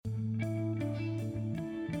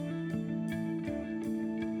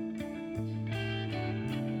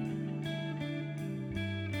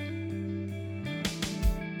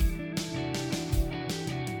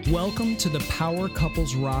Welcome to the Power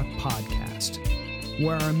Couples Rock podcast,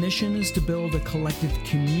 where our mission is to build a collective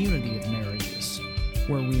community of marriages,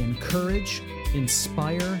 where we encourage,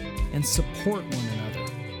 inspire, and support one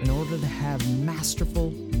another in order to have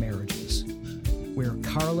masterful marriages. We're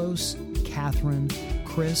Carlos, Catherine,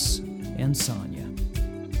 Chris, and Sonia.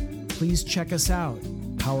 Please check us out,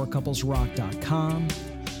 powercouplesrock.com.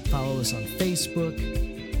 Follow us on Facebook,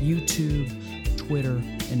 YouTube, Twitter,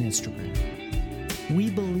 and Instagram. We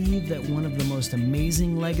believe that one of the most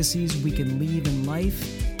amazing legacies we can leave in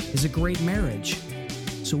life is a great marriage.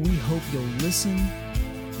 So we hope you'll listen,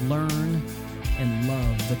 learn, and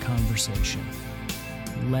love the conversation.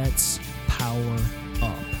 Let's power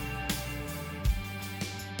up.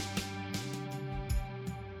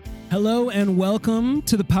 Hello and welcome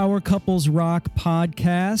to the Power Couples Rock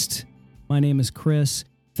podcast. My name is Chris.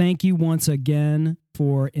 Thank you once again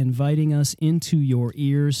for inviting us into your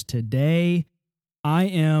ears today. I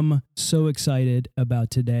am so excited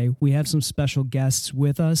about today. We have some special guests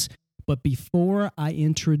with us, but before I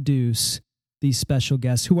introduce these special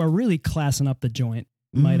guests who are really classing up the joint,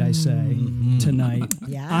 might I say, tonight,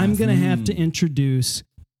 I'm going to have to introduce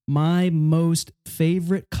my most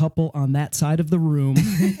favorite couple on that side of the room.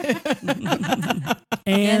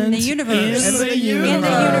 And in the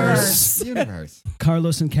universe.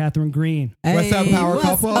 Carlos and Catherine Green. Hey, what's up, Power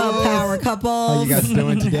Couple? Power Couple? How you guys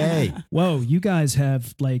doing today? Whoa, you guys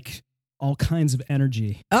have like all kinds of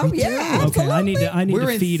energy. Oh yeah, okay. I need to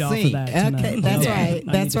We're feed off of that tonight. Okay, that's right.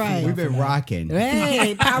 That's right. We've been rocking.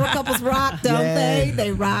 Hey, Power Couples rock, don't they?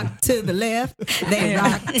 They rock to the left. They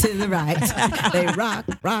rock to the right. They rock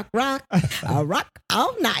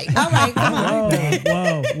all night. All right, come on.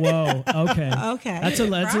 Whoa. Okay. That's a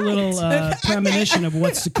little premonition of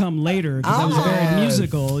what's to come later, because that was very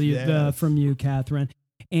musical from you, Catherine.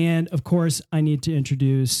 And of course, I need to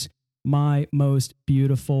introduce my most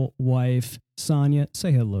beautiful wife, Sonia.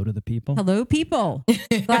 Say hello to the people. Hello, people.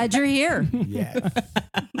 Glad you're here. Yes.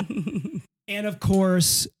 And of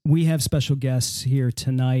course, we have special guests here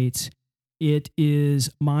tonight. It is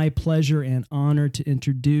my pleasure and honor to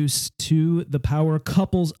introduce to the power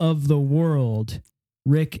couples of the world,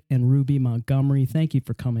 Rick and Ruby Montgomery. Thank you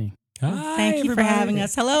for coming. Hi, Thank you everybody. for having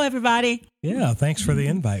us. Hello, everybody. Yeah, thanks for the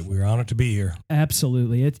invite. We're honored to be here.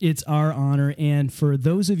 Absolutely. It's our honor. And for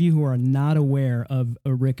those of you who are not aware of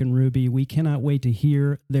Rick and Ruby, we cannot wait to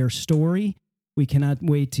hear their story. We cannot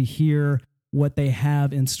wait to hear what they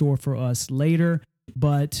have in store for us later.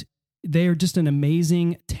 But they are just an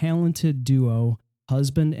amazing, talented duo,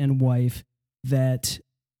 husband and wife, that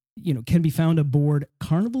can be found aboard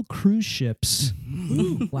Carnival cruise ships.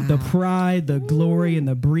 Wow. The Pride, the Glory, and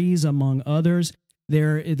the Breeze, among others.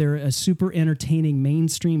 They're a super entertaining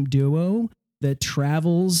mainstream duo that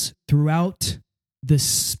travels throughout the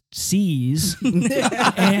seas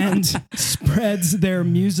and spreads their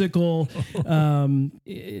musical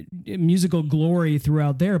glory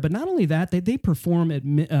throughout there. But not only that, they perform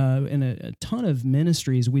in a ton of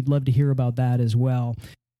ministries. We'd love to hear about that as well.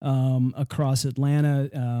 Across Atlanta,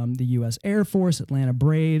 the U.S. Air Force, Atlanta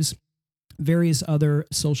Braves, various other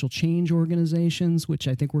social change organizations, which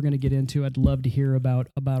I think we're going to get into. I'd love to hear about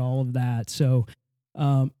all of that. So,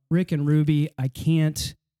 Rick and Ruby, I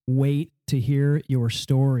can't wait to hear your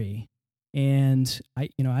story. And I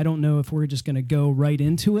don't know if we're just going to go right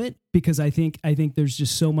into it, because I think there's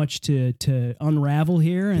just so much to unravel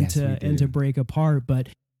here and to break apart. But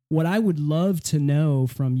what I would love to know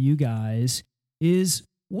from you guys is,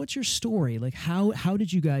 what's your story? Like, how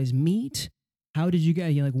did you guys meet? How did you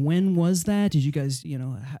guys, when was that? Did you guys,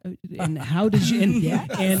 and how did you, and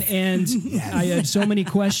Yes. I have so many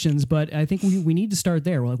questions, but I think we need to start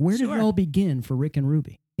there. Like, where did it all begin for Rick and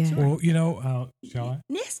Ruby? Yeah. Well, shall I?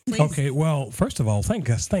 Yes, please. Okay, well, first of all,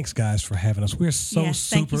 thanks guys for having us. We're so Yes,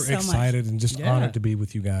 thank you super so much. excited and just honored to be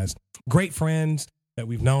with you guys. Great friends that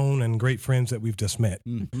we've known and great friends that we've just met.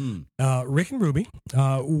 Mm-hmm. Rick and Ruby,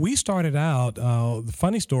 we started out, the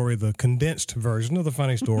funny story, the condensed version of the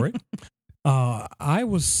funny story. I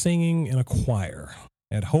was singing in a choir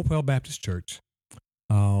at Hopewell Baptist Church,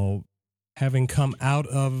 having come out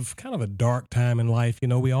of kind of a dark time in life.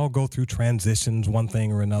 We all go through transitions, one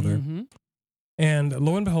thing or another. Mm-hmm. And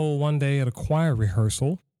lo and behold, one day at a choir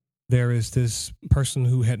rehearsal, there is this person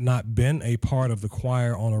who had not been a part of the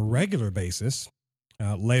choir on a regular basis.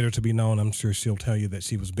 Later to be known, I'm sure she'll tell you that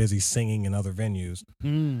she was busy singing in other venues.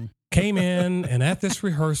 Came in, and at this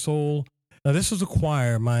rehearsal, now this was a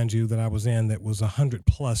choir, mind you, that I was in that was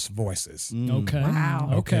 100+ voices. Okay. Wow.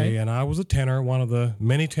 Okay. And I was a tenor, one of the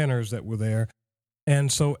many tenors that were there.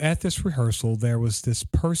 And so at this rehearsal, there was this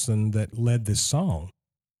person that led this song.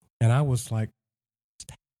 And I was like,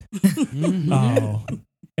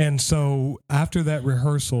 And so after that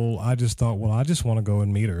rehearsal, I just thought, well, I just want to go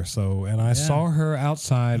and meet her. And I saw her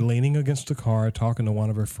outside leaning against a car, talking to one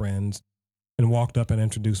of her friends, and walked up and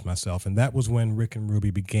introduced myself. And that was when Rick and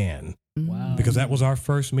Ruby began. Wow. Because that was our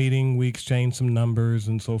first meeting. We exchanged some numbers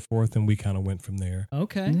and so forth, and we kind of went from there.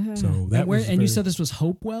 Okay. So that was and you said this was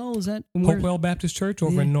Hopewell? Is that Hopewell Baptist Church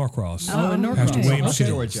over in Norcross. Oh, in Norcross. Pastor William Okay.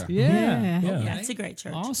 Shields. Georgia. Yeah. Yeah. It's a great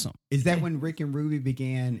church. Awesome. Is that when Rick and Ruby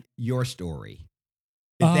began your story?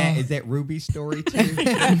 Is that Ruby's story too?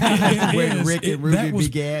 It when is. Rick and That Ruby was-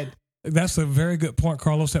 began? That's a very good point,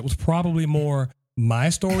 Carlos. That was probably more my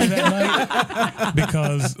story that night.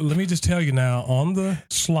 Because let me just tell you now, on the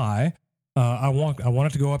sly, I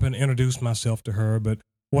wanted to go up and introduce myself to her, but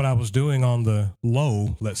what I was doing on the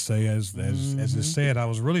low, let's say, as it said, I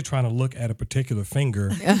was really trying to look at a particular finger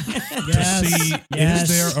to see is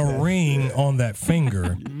there a ring on that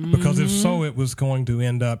finger? Because if so, it was going to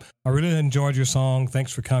end up. I really enjoyed your song.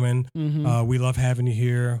 Thanks for coming. We love having you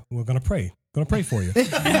here. We're gonna pray. Gonna pray for you. But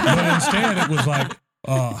instead, it was like,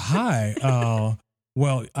 hi.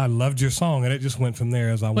 Well, I loved your song, and it just went from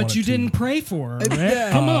there as I wanted to. But you didn't pray for her, right?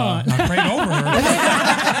 Come on. I prayed over her.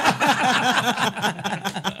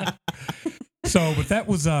 But that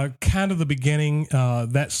was kind of the beginning.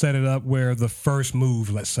 That set it up where the first move,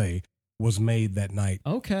 let's say, was made that night.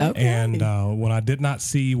 Okay. And when I did not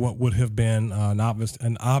see what would have been an obvious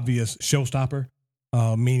showstopper,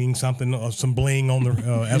 meaning something, some bling on the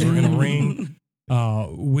as we're in a ring.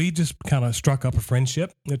 We just kind of struck up a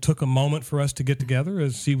friendship. It took a moment for us to get together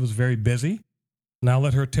as she was very busy. And I'll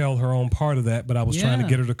let her tell her own part of that, but I was trying to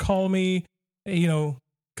get her to call me. And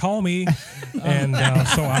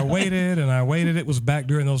so I waited and I waited. It was back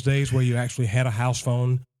during those days where you actually had a house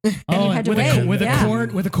phone. And you had to wait. with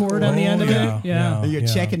a cord on the end of it. Yeah. You're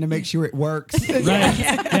checking to make sure it works. Right.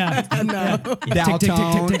 Yeah. Dial Tick, tick,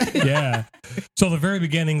 tone. tick, tick, tick. Yeah. So the very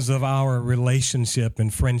beginnings of our relationship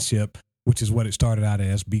and friendship, which is what it started out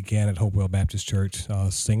as, began at Hopewell Baptist Church,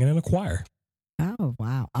 singing in a choir. Oh,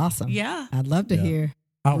 wow. Awesome. Yeah. I'd love to hear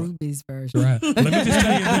Oh. Ruby's version. Right. Let me just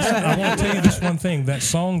tell you this. I want to tell you this one thing. That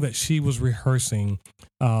song that she was rehearsing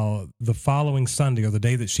the following Sunday, or the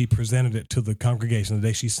day that she presented it to the congregation, the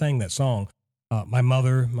day she sang that song, my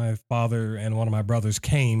mother, my father, and one of my brothers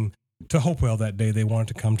came to Hopewell that day. They wanted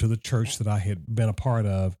to come to the church that I had been a part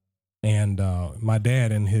of. And my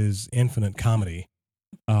dad, in his infinite comedy,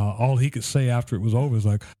 all he could say after it was over was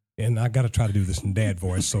like, and I got to try to do this in dad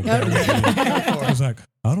voice. So bear with me. I was like,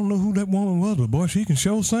 I don't know who that woman was, but boy, she can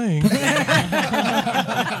sure sing.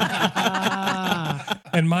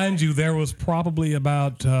 And mind you, there was probably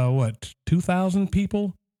about 2,000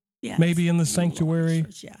 people, Yeah. maybe in the sanctuary.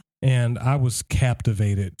 Church, yeah. And I was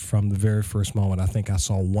captivated from the very first moment. I think I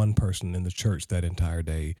saw one person in the church that entire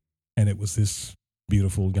day, and it was this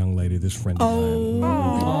beautiful young lady, this friend of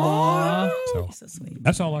mine. So So sweet.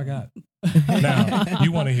 that's all I got. Now,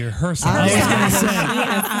 you want to hear her song. I was gonna say.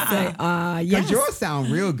 Yes. Because yours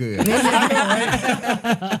sound real good. Now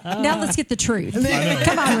let's get the truth.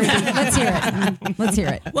 Come on, Ruby. Let's hear it. Let's hear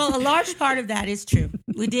it. Well, a large part of that is true.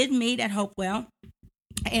 We did meet at Hopewell.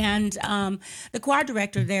 And the choir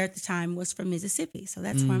director there at the time was from Mississippi. So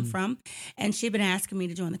that's where I'm from. And she'd been asking me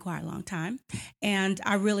to join the choir a long time. And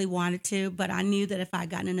I really wanted to, but I knew that if I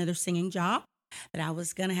got another singing job, that I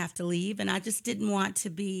was going to have to leave. And I just didn't want to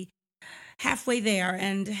be halfway there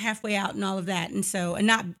and halfway out and all of that. And so, and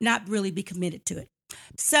not really be committed to it.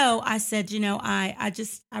 So I said, I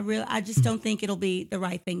just don't think it'll be the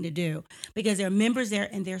right thing to do, because there are members there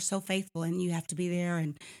and they're so faithful and you have to be there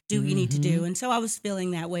and do what you need to do. And so I was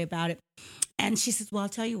feeling that way about it. And she says, well, I'll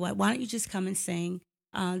tell you what, why don't you just come and sing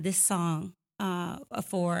this song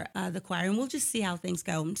for the choir, and we'll just see how things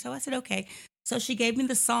go. And so I said, okay. So she gave me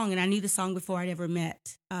the song, and I knew the song before I'd ever met,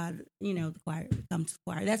 the choir, come to the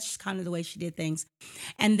choir. That's just kind of the way she did things.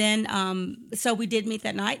 And then, so we did meet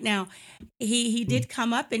that night. Now, he did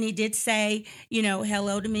come up and he did say,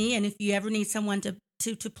 hello to me. And if you ever need someone to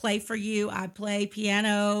play for you, I play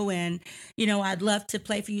piano, and, I'd love to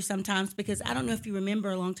play for you sometimes, because I don't know if you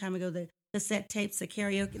remember a long time ago, the cassette tapes, the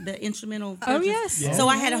karaoke, the instrumental versions. yes. So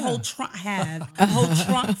I had a whole trunk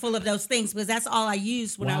full of those things, because that's all I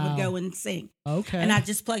used when I would go and sing. Okay. And I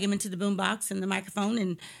just plug them into the boombox and the microphone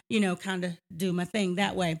and, kind of do my thing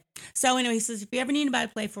that way. So anyway, he says, if you ever need anybody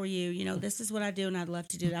to play for you, this is what I do and I'd love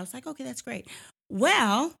to do that. I was like, okay, that's great.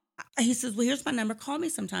 Well, he says, well, here's my number. Call me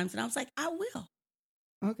sometimes. And I was like, I will.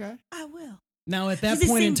 Okay. I will. Now, at that Because it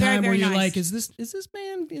point in seemed very, time, were very you nice. like, is this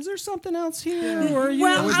man, is there something else here? Yeah. Or are you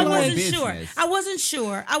Well, was I the wasn't business. sure. I wasn't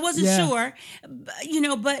sure.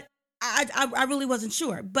 Yeah. But I really wasn't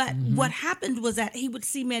sure. But what happened was that he would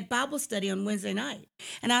see me at Bible study on Wednesday night.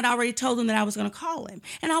 And I'd already told him that I was going to call him.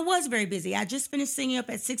 And I was very busy. I just finished singing up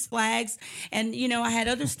at Six Flags. And, you know, I had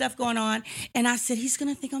other stuff going on. And I said, he's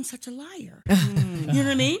going to think I'm such a liar. You know what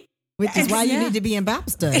I mean? Which is why you need to be in Bible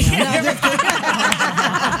study.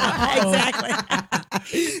 Exactly.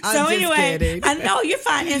 So anyway, kidding. I know you're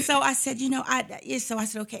fine. And so I said, I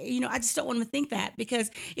said, okay, I just don't want him to think that, because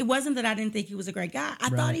it wasn't that I didn't think he was a great guy. I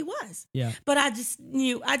thought he was. Yeah. But I just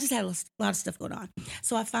had a lot of stuff going on.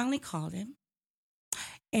 So I finally called him.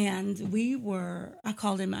 And I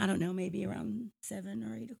called him, I don't know, maybe around 7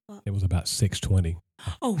 or 8 o'clock. It was about 6:20.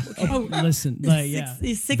 Oh, okay. Listen, yeah.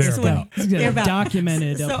 It's Thereabout. 6:20.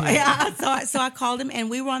 Documented. So, up here. yeah, so I called him, and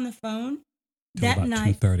we were on the phone that about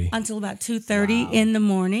night 2:30. until about 2:30 in the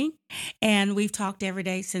morning, and we've talked every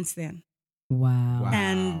day since then. Wow.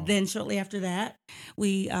 And then shortly after that,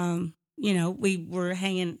 we we were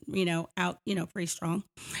hanging out pretty strong,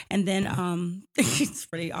 and then it's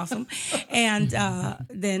pretty awesome, and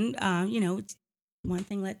then one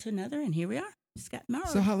thing led to another, and here we are. Just got married.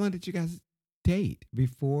 So how long did you guys date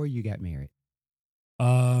before you got married?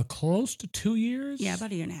 Close to 2 years. Yeah,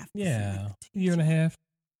 about a year and a half. Yeah, a year and a half.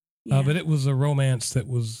 Yeah. But it was a romance that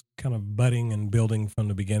was kind of budding and building from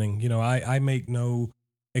the beginning. I make no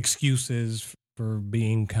excuses for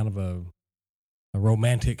being kind of a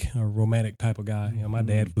romantic type of guy. My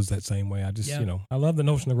dad was that same way. I just, I love the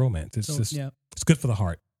notion of romance. It's it's good for the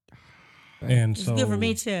heart. And It's so good for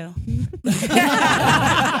me too.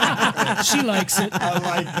 She likes it. I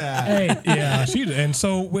like that. Hey, yeah, and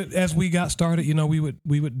so as we got started, we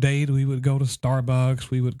would date. We would go to Starbucks.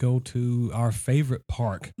 We would go to our favorite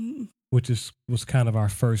park, which was kind of our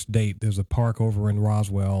first date. There's a park over in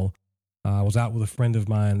Roswell. I was out with a friend of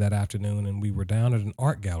mine that afternoon, and we were down at an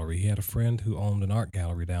art gallery. He had a friend who owned an art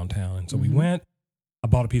gallery downtown, and so we went. I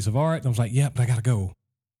bought a piece of art, and I was like, "Yeah, but I gotta go."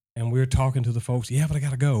 And we were talking to the folks, "Yeah, but I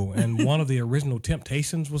gotta go." And one of the original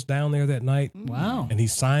Temptations was down there that night. wow. And he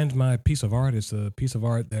signed my piece of art. It's a piece of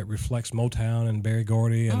art that reflects Motown and Berry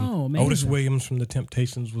Gordy, and Oh, amazing. Otis Williams from the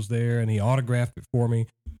Temptations was there, and he autographed it for me.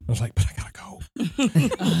 I was like, "But I gotta go."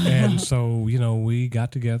 And so, we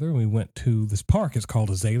got together and we went to this park. It's called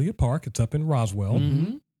Azalea Park. It's up in Roswell.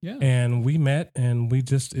 Mm-hmm. Yeah. And we met, and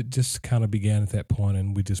it just kind of began at that point,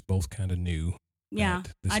 and we just both kind of knew Yeah,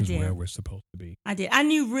 that this I is did. where we're supposed to be. I did. I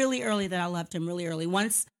knew really early that I loved him really early.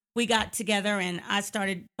 Once we got together and I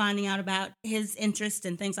started finding out about his interest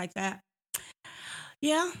and things like that.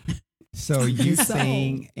 Yeah. So you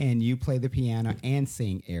sing and you play the piano and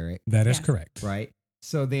sing, Eric, That is Yes. correct. right?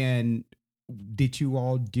 So then did you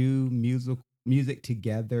all do music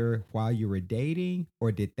together while you were dating,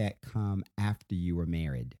 or did that come after you were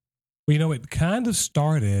married? Well, it kind of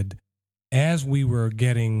started as we were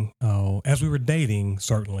dating,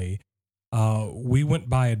 certainly. We went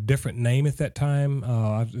by a different name at that time.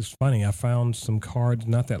 It's funny. I found some cards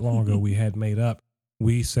not that long ago we had made up.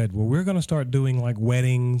 We said, well, we're going to start doing like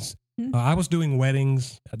weddings. I was doing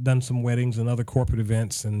weddings. I'd done some weddings and other corporate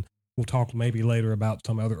events, and we'll talk maybe later about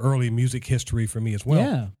some other early music history for me as well.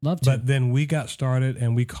 Yeah, love to. But then we got started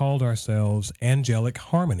and we called ourselves Angelic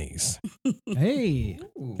Harmonies. Hey.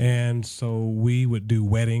 And so we would do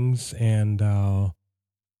weddings and All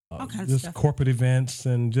kinds of just stuff. corporate events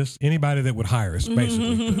and just anybody that would hire us,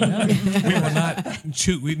 basically. We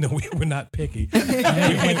were not picky. We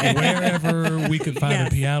went wherever we could find a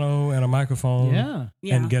Yes. piano and a microphone Yeah.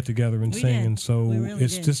 and get together and We sing. did. And so We really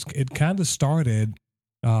it's did. just, it kind of started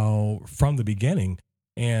from the beginning.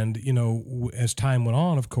 And, as time went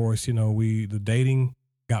on, of course, the dating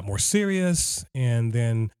got more serious. And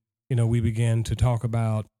then, we began to talk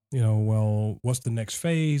about, well, what's the next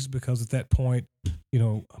phase? Because at that point,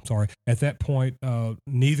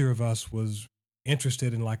 neither of us was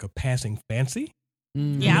interested in like a passing fancy.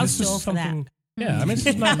 Yeah, I was This is still for that. something- Yeah, I mean, it's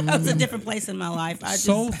just not, That was a different place in my life. I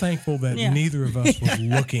so just, thankful that Yeah. neither of us was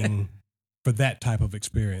looking for that type of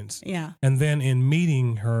experience. yeah. And then in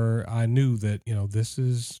meeting her, I knew that, this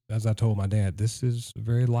is, as I told my dad, this is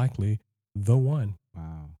very likely the one.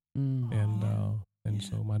 Wow. And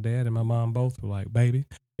so my dad and my mom both were like, baby,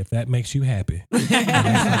 if that makes you happy. And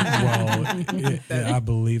I was like, well, I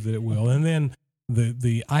believe that it will. And then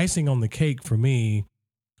the icing on the cake for me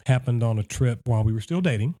happened on a trip while we were still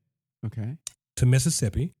dating Okay. to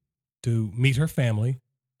Mississippi to meet her family.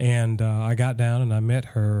 And I got down and I met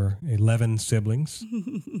her 11 siblings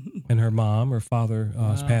and her mom. Her father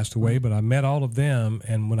has passed away, but I met all of them.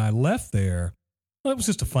 And when I left there, well, it was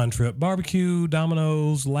just a fun trip. Barbecue,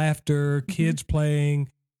 dominoes, laughter, kids playing.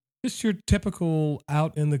 just your typical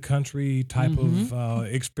out in the country type of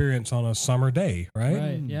experience on a summer day, right?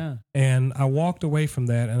 Right. Yeah. And I walked away from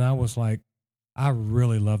that and I was like, I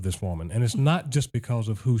really love this woman. And it's not just because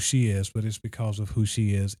of who she is, but it's because of who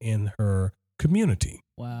she is in her community,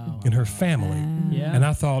 Wow. in her family. Yeah. And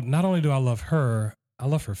I thought, not only do I love her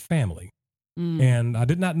family. Mm. And I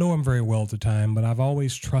did not know him very well at the time, but I've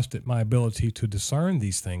always trusted my ability to discern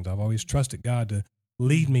these things. I've always trusted God to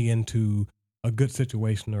lead me into a good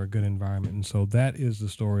situation or a good environment. And so that is the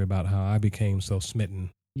story about how I became so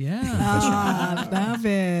smitten. Yeah. I love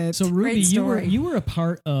it. So Ruby, Great story. you were a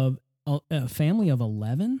part of a family of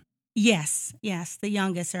 11. Yes. The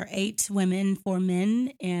youngest are 8 women, 4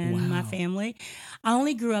 men in my Wow. family. I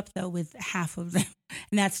only grew up though with half of them,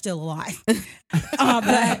 and that's still a lie.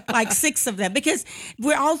 But like 6 of them, because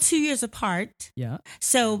we're all 2 years apart. Yeah.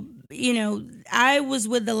 So I was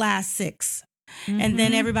with the last 6, and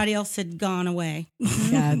then everybody else had gone away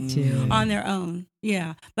Got you. on their own.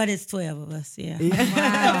 Yeah, but it's 12 of us. Yeah.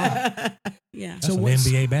 Wow. Yeah. That's So an what's-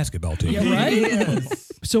 NBA basketball team. Yeah. Right. Yes.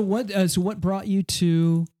 So what brought you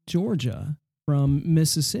to Georgia from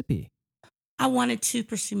Mississippi? I wanted to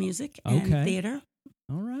pursue music and Okay. theater,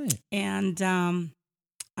 All right. and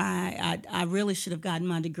I really should have gotten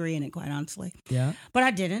my degree in it, quite honestly, Yeah. but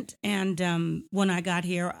I didn't. And when I got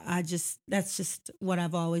here, that's just what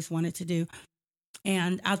I've always wanted to do,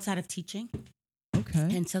 and outside of teaching,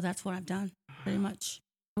 Okay. and so that's what I've done pretty much.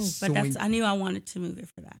 So But when, I knew I wanted to move here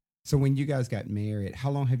for that. so when you guys got married,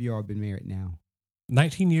 how long have you all been married now?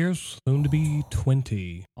 19 years, soon to be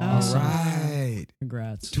 20. Awesome. All right.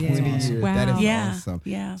 Congrats. 20 That's years. awesome. That is Yeah. awesome.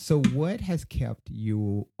 Yeah. So what has kept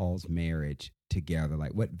you all's marriage together?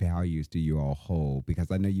 Like what values do you all hold? Because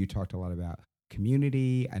I know you talked a lot about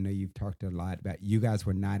community. I know you've talked a lot about you guys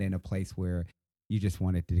were not in a place where you just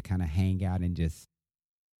wanted to kind of hang out and just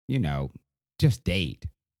date.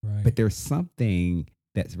 Right. But there's something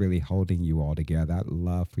that's really holding you all together. I'd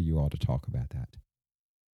love for you all to talk about that.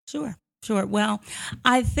 Sure. Well,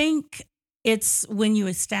 I think it's when you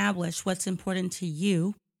establish what's important to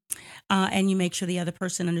you, and you make sure the other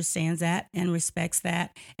person understands that and respects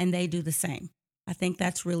that, and they do the same. I think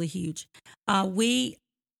that's really huge.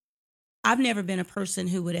 I've never been a person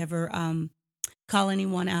who would ever call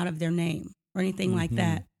anyone out of their name or anything like Mhm.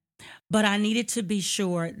 that. But I needed to be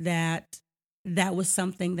sure that that was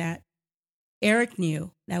something that Eric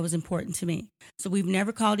knew that was important to me. So we've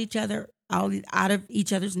never called each other out of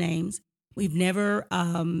each other's names. We've never,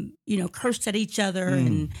 cursed at each other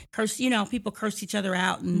and cursed, people curse each other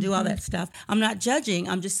out and do all that stuff. I'm not judging.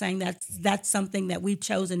 I'm just saying that's something that we've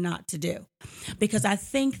chosen not to do, because I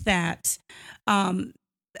think that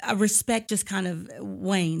respect just kind of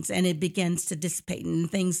wanes and it begins to dissipate and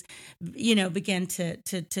things, begin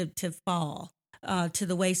to fall to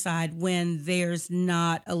the wayside when there's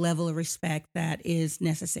not a level of respect that is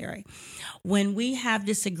necessary. When we have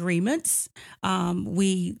disagreements,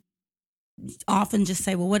 we often just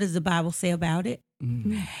say, well, what does the Bible say about it?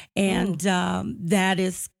 And that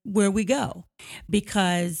is where we go.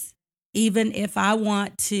 Because even if I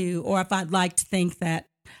want to, or if I'd like to think that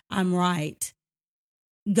I'm right,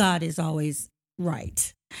 God is always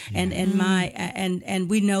right. And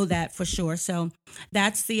we know that for sure. So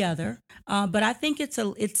that's the other. But I think it's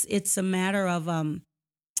a matter of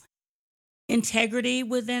integrity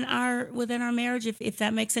within our marriage, if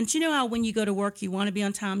that makes sense. You know how when you go to work, you want to be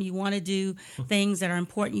on time, you want to do things that are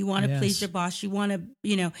important, you want to please your boss, you want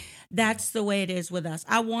to, that's the way it is with us.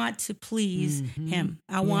 I want to please him.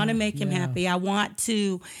 I want to make him happy. I want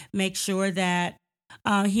to make sure that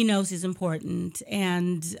he knows he's important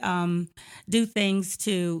and do things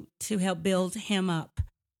to help build him up.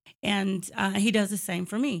 And he does the same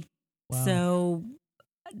for me. Wow. So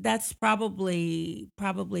that's probably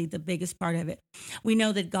the biggest part of it. We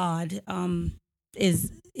know that God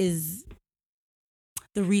is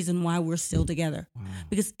the reason why we're still together. Wow.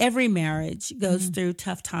 Because every marriage goes through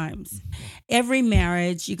tough times. Every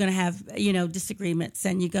marriage, you're going to have, disagreements,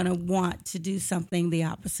 and you're going to want to do something the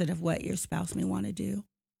opposite of what your spouse may want to do.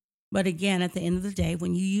 But again, at the end of the day,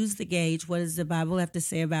 when you use the gauge, what does the Bible have to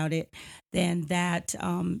say about it? Then that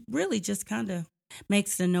really just kind of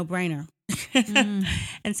makes it a no-brainer.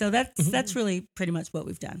 And so that's really pretty much what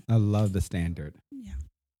we've done. I love the standard. Yeah.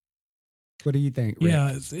 What do you think, Rick?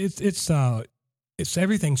 Yeah, it's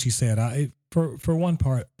everything she said. For one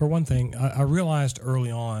thing, I realized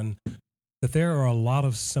early on that there are a lot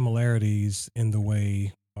of similarities in the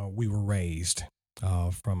way we were raised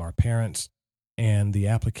from our parents, and the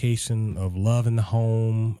application of love in the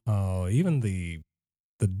home, even the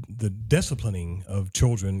disciplining of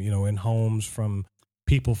children, in homes from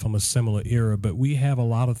people from a similar era. But we have a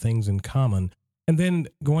lot of things in common. And then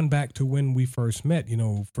going back to when we first met,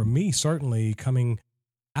 for me, certainly coming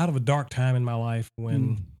out of a dark time in my life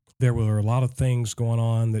when there were a lot of things going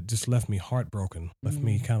on that just left me heartbroken, left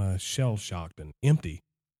me kind of shell-shocked and empty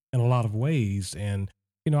in a lot of ways. And,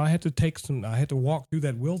 I had to walk through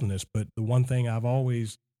that wilderness. But the one thing I've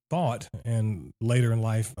always thought and later in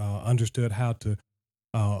life understood how to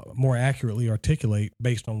more accurately articulate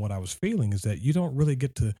based on what I was feeling is that you don't really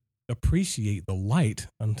get to appreciate the light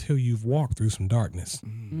until you've walked through some darkness.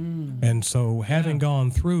 And so having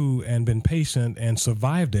gone through and been patient and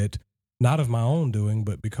survived it, not of my own doing,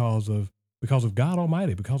 but because of God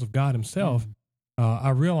Almighty, because of God Himself,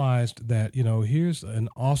 I realized that, here's an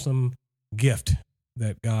awesome gift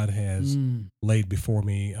that God has laid before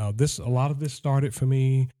me. A lot of this started for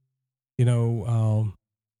me, the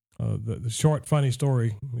short, funny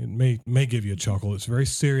story, it may give you a chuckle. It's very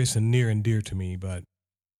serious and near and dear to me, but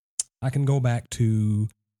I can go back to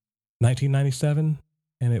 1997,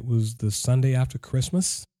 and it was the Sunday after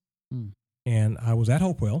Christmas, and I was at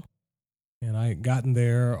Hopewell, and I had gotten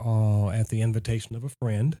there at the invitation of a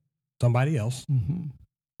friend, somebody else,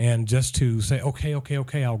 and just to say,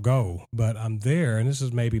 okay, I'll go. But I'm there, and this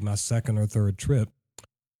is maybe my second or third trip.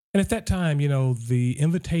 And at that time, the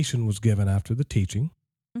invitation was given after the teaching,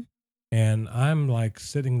 and I'm like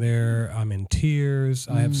sitting there, I'm in tears.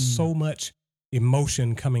 I have so much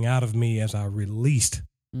emotion coming out of me as I released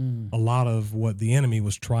a lot of what the enemy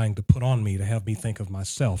was trying to put on me to have me think of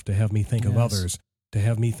myself, to have me think of others, to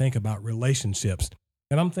have me think about relationships.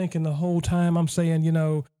 And I'm thinking the whole time I'm saying,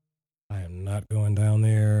 I am not going down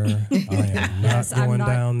there. I am not going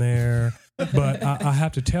down there. But I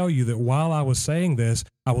have to tell you that while I was saying this,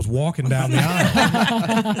 I was walking down the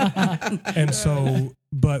aisle. And so,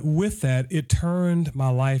 but with that, it turned my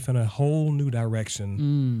life in a whole new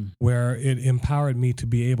direction where it empowered me to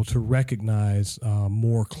be able to recognize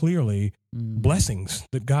more clearly blessings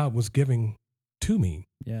that God was giving to me.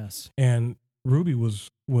 Yes. And Ruby was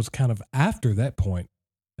kind of after that point.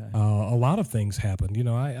 A lot of things happened.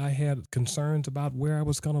 I had concerns about where I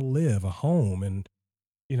was going to live, a home. And,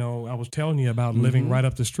 I was telling you about living right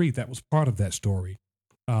up the street. That was part of that story.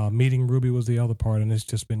 Meeting Ruby was the other part. And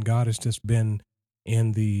God has just been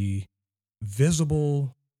in the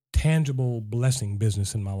visible, tangible blessing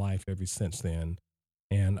business in my life ever since then.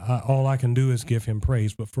 And all I can do is give Him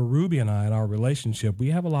praise. But for Ruby and I, in our relationship,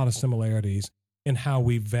 we have a lot of similarities in how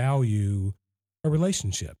we value a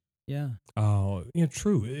relationship. Yeah.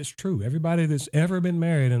 True. It's true. Everybody that's ever been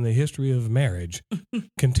married in the history of marriage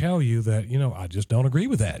can tell you that, I just don't agree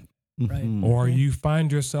with that. Right. Or you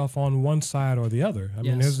find yourself on one side or the other. I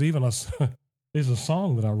mean, there's even there's a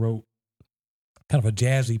song that I wrote, kind of a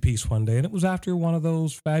jazzy piece one day, and it was after one of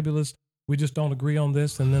those fabulous, we just don't agree on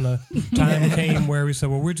this. And then a time came where we said,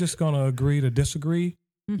 well, we're just going to agree to disagree.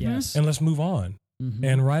 Yes. And let's move on.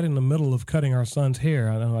 And right in the middle of cutting our son's hair,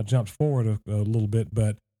 I know I jumped forward a little bit,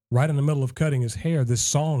 but right in the middle of cutting his hair, this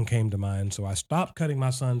song came to mind. So I stopped cutting my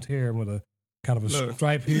son's hair with a kind of a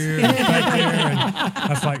stripe here, and a stripe there, and I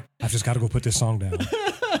was like, I've just got to go put this song down.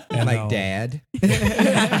 And like Dad.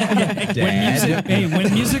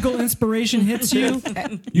 When musical inspiration hits you,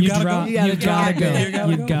 you gotta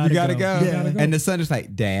go. And the son is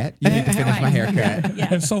like, Dad, you need to finish my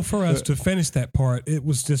haircut. And so for us to finish that part,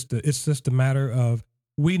 it's just a matter of,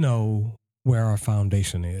 we know where our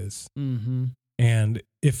foundation is. And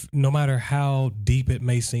if no matter how deep it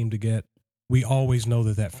may seem to get, we always know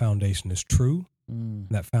that foundation is true,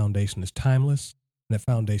 that foundation is timeless, and that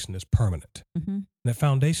foundation is permanent. And that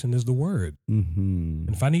foundation is the Word. And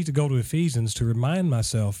if I need to go to Ephesians to remind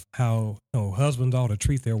myself how husbands ought to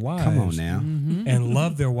treat their wives, come on now, and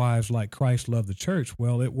love their wives like Christ loved the church.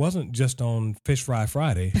 Well, it wasn't just on Fish Fry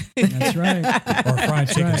Friday. That's right. Or Fried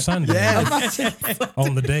Chicken Sunday.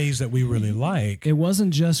 On the days that we really like. It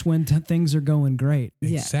wasn't just when things are going great.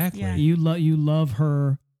 Exactly. Yeah. You love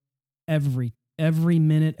her every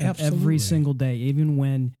minute of every Absolutely. single day, even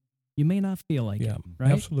when you may not feel like it,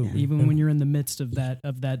 right? Absolutely. Even when you're in the midst of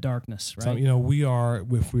that darkness, right? So, we are,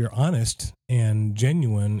 if we are honest and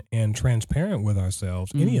genuine and transparent with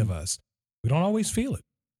ourselves, any of us, we don't always feel it.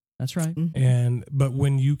 That's right. But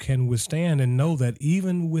when you can withstand and know that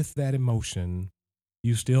even with that emotion,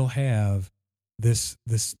 you still have this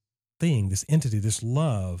thing, this entity, this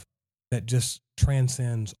love that just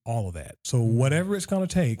transcends all of that. So whatever it's going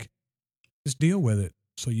to take, just deal with it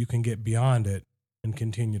so you can get beyond it and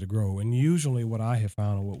continue to grow. And usually what I have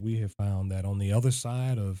found, and what we have found, that on the other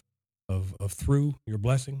side of through your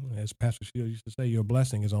blessing, as Pastor Shield used to say, your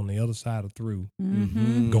blessing is on the other side of through.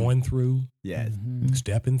 Going through, Yes.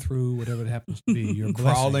 stepping through, whatever it happens to be. You're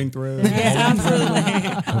Crawling through. Yeah, absolutely.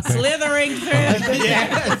 Okay. Slithering through.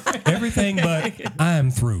 Yes. Everything but I'm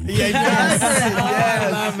through. Yes.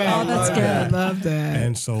 Oh, that's good. I love that.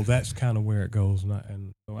 And so that's kind of where it goes.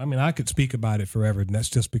 And so, I mean, I could speak about it forever, and that's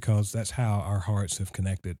just because that's how our hearts have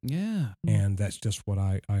connected. Yeah. And that's just what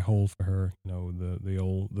I hold for her. You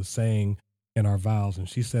know, the saying in our vows, and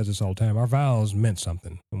she says this all the time, our vows meant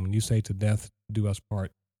something. And when you say to death, do us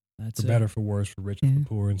part, That's for it. better, for worse, for rich, and for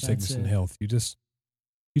poor, in sickness That's and it. health, you just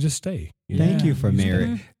stay. Thank Yeah. you for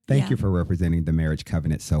marriage. Thank Yeah. you for representing the marriage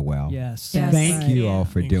covenant so well. Yes. Yes. Thank you all Yeah.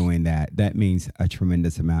 for Thanks. doing that. That means a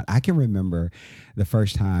tremendous amount. I can remember the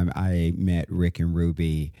first time I met Rick and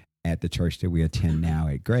Ruby at the church that we attend now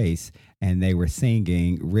at Grace, and they were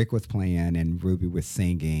singing. Rick was playing and Ruby was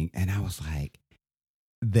singing, and I was like,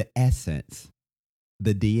 the essence,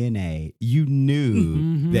 the DNA, you knew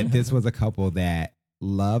Mhm. that this was a couple that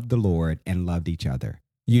loved the Lord and loved each other.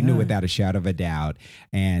 You knew Yeah. without a shadow of a doubt.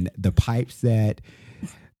 And the pipes that,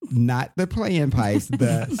 not the playing pipes,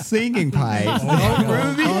 the singing pipes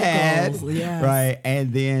that Ruby had, Yes. right?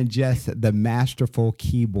 And then just the masterful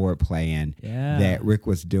keyboard playing Yeah. that Rick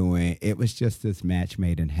was doing. It was just this match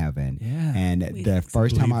made in heaven. Yeah. And We the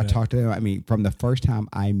first time believe I that. talked to them, I mean, from the first time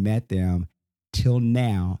I met them till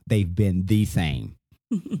now, they've been the same.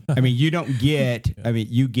 I mean, you don't get, I mean,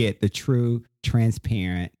 you get the true,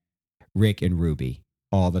 transparent Rick and Ruby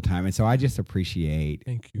all the time. And so I just appreciate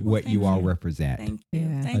Thank you. what you Thank all you. represent. Thank you.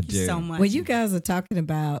 Yeah. I Thank you do. so much. Well, you guys are talking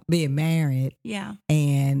about being married Yeah.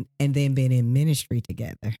 and then being in ministry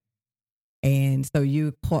together, and so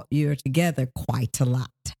you're together quite a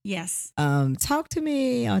lot. Yes. Talk to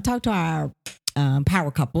me. Talk to our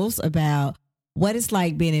power couples about what it's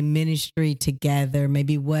like being in ministry together.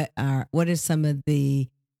 Maybe what are some of the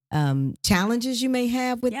challenges you may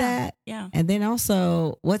have with Yeah. that, Yeah. and then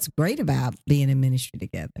also what's great about being in ministry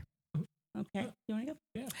together. Okay. You want to go?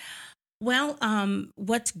 Yeah. Well,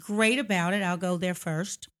 what's great about it, I'll go there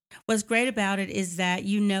first. What's great about it is that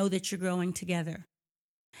you know that you're growing together.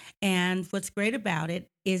 And what's great about it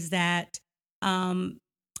is that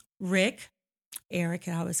Eric,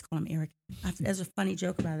 I always call him Eric. There's a funny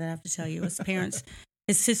joke about that I have to tell you. His parents,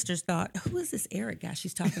 his sisters thought, who is this Eric guy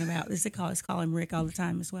she's talking about? They call him Rick all the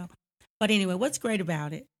time as well. But anyway, what's great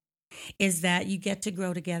about it is that you get to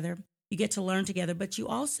grow together, you get to learn together, but you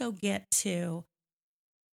also get to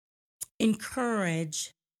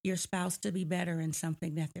encourage your spouse to be better in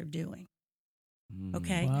something that they're doing.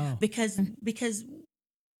 Okay, Wow. because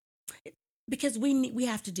we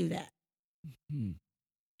have to do that. Mhm.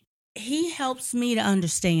 He helps me to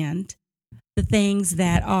understand the things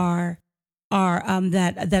that are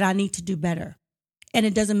that I need to do better, and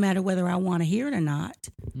it doesn't matter whether I want to hear it or not.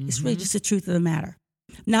 It's really just the truth of the matter.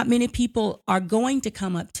 Not many people are going to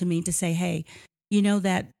come up to me to say, "Hey, you know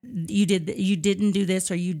that you didn't do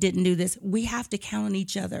this or you didn't do this." We have to count on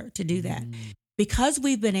each other to do that. Because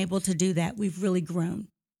we've been able to do that, we've really grown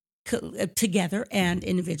together and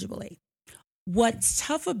individually. What's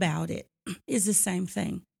tough about it is the same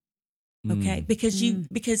thing. Okay, because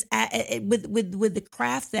with the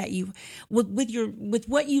craft that you with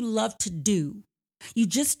what you love to do, you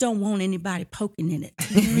just don't want anybody poking in it.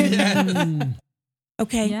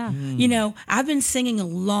 Okay, Yeah. you know, I've been singing a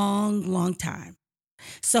long time,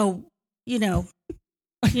 so you know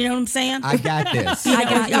what I'm saying. I got this. You know,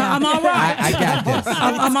 I'm all right. I got this.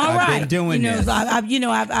 I'm all right. I've been doing you know, this.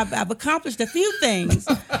 I've accomplished a few things,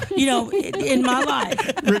 you know, in my life.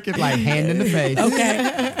 Rick is like hand in the face.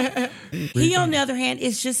 Okay. He, on the other hand,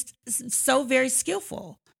 is just so very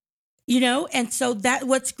skillful, you know, and so that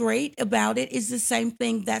what's great about it is the same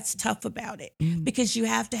thing that's tough about it because you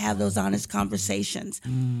have to have those honest conversations,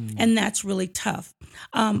 and that's really tough.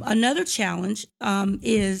 Another challenge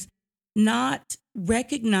is not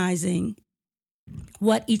recognizing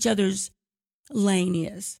what each other's lane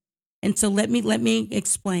is. And so let me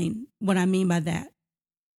explain what I mean by that.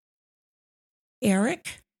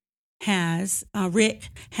 Rick has a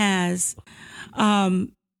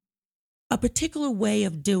particular way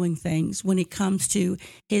of doing things when it comes to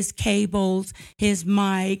his cables, his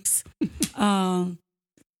mics,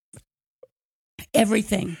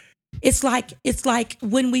 everything. It's like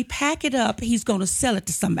when we pack it up, he's going to sell it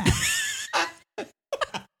to somebody.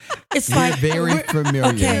 It's We're like very familiar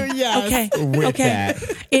okay, with that.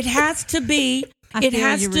 It has to be. I It feel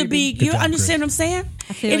has you, to Ruby. be. Good You job, understand what I'm saying?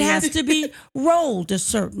 feel It you. has to be rolled a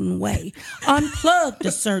certain way, unplugged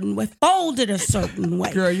a certain way, folded a certain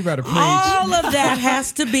way. Girl, you better preach. All of that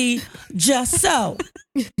has to be just so.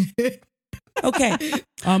 Okay.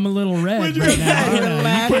 I'm a little red right now. You're aren't I?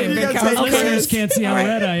 laughing You because- can't- okay. listeners can't see how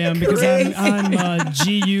red I am because I'm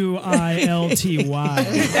GUILTY as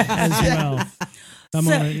well. I'm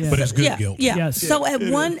So- on it, yeah. But it's good yeah, guilt. Yeah. Yes. So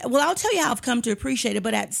I'll tell you how I've come to appreciate it,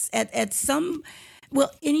 but at some,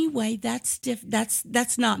 well, anyway, that's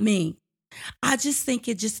not me. I just think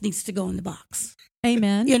it just needs to go in the box.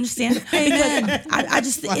 Amen. You understand? Amen. Because I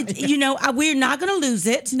just, we're not going to lose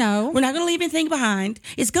it. No. We're not going to leave anything behind.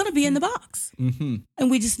 It's going to be in the box. Mm-hmm.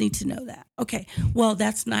 And we just need to know that. Okay. Well,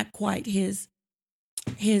 that's not quite his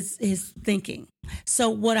thinking. So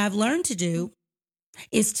what I've learned to do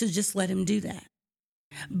is to just let him do that.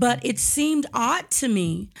 But it seemed odd to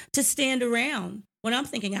me to stand around when I'm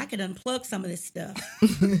thinking I could unplug some of this stuff.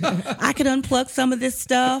 I could unplug some of this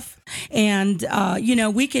stuff and,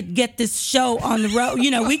 we could get this show on the road.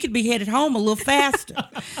 We could be headed home a little faster.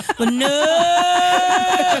 But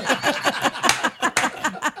no.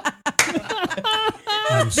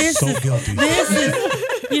 I'm so guilty. This is,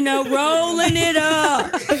 rolling it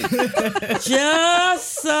up.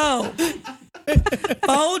 Just so.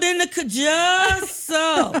 Folding just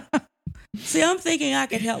so. See, I'm thinking I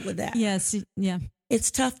could help with that. Yes. Yeah.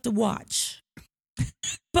 It's tough to watch.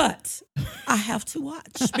 But I have to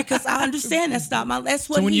watch because I understand that's not my. That's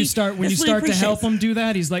what. So when you he start appreciates. to help him do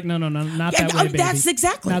that, he's like, no, not that way, baby. That's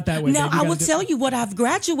exactly. Not that way, Now baby. You I will gotta do- tell you what I've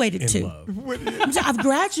graduated In to. love. I've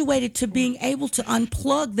graduated to being able to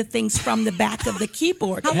unplug the things from the back of the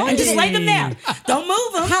keyboard How long and did just it- lay them there. Don't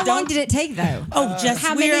move them. How long Don't- did it take though? Oh, just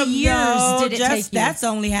How many years did it take you? That's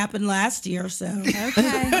only happened last year or so.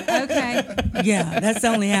 Okay. Yeah, that's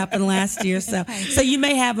only happened last year. So you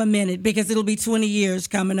may have a minute because it'll be 20 years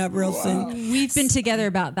coming up real soon. We've been together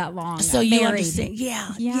about that long. So you Married. understand?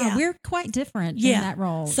 Yeah, Yeah, we're quite different in that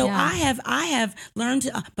role. So yeah. I have learned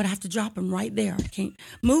to, but I have to drop them right there. I can't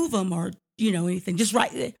move them or anything. Just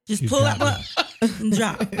right there. Just She's pull got up and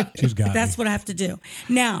drop. She's got That's me. what I have to do.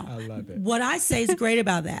 Now, I love it. what I say is great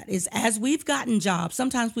about that is as we've gotten jobs,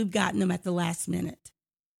 sometimes we've gotten them at the last minute.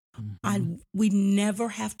 We never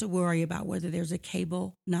have to worry about whether there's a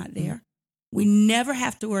cable not there. We never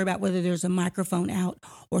have to worry about whether there's a microphone out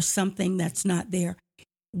or something that's not there.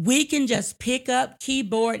 We can just pick up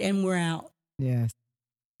keyboard and we're out. Yes.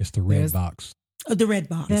 It's the red There's- box. The red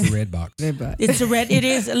box. It's the red box. It's a red. It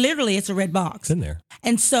is literally. It's a red box. It's in there.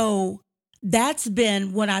 And so that's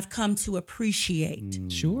been what I've come to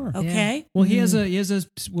appreciate. Sure. Okay. Well, he has a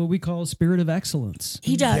what we call a spirit of excellence.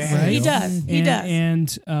 He does. Yeah. He does. He does.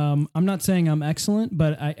 And I'm not saying I'm excellent,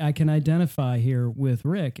 but I can identify here with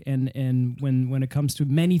Rick. And when it comes to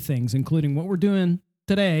many things, including what we're doing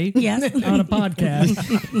today Yes. on a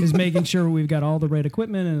podcast, is making sure we've got all the right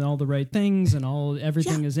equipment and all the right things and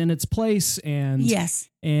everything is in its place. And Yes.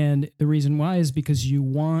 and the reason why is because you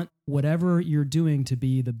want whatever you're doing to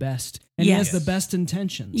be the best. And Yes. he has the best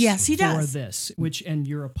intentions Yes, he for does. this, and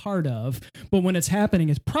you're a part of. But when it's happening,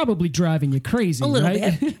 it's probably driving you crazy, A little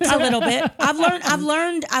right? bit. A little bit. I've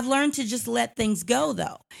learned to just let things go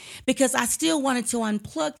though, because I still wanted to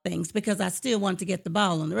unplug things because I still want to get the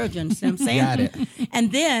ball on the road. You understand what I'm saying? Got it.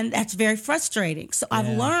 And then that's very frustrating. So I've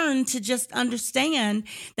Yeah. learned to just understand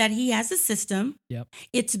that he has a system. Yep.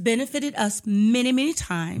 It's benefited us many, many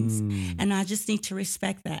times. And I just need to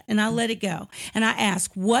respect that. And I let it go. And I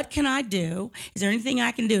ask, what can I do? Is there anything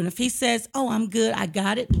I can do? And if he says, oh, I'm good, I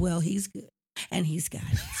got it, well, he's good. And he's got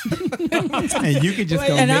it. And you can just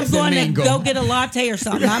go And I'm mix going to mingle. go get a latte or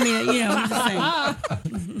something. I mean, I'm just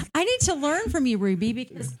saying. I need to learn from you, Ruby,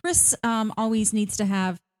 because Chris always needs to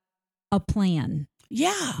have a plan.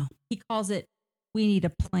 Yeah. He calls it, we need a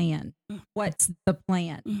plan. What's the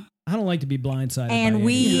plan? I don't like to be blindsided. by And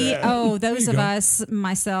we, anything. those you of go. us,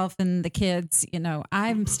 myself and the kids,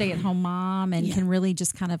 I'm a stay-at-home mom and Yeah. can really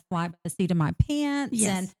just kind of fly by the seat of my pants.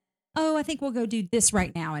 Yes. And, I think we'll go do this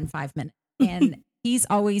right now in 5 minutes. And he's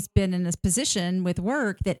always been in this position with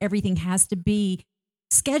work that everything has to be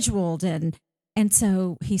scheduled. And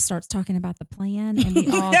so he starts talking about the plan and we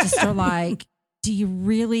all just are like, do you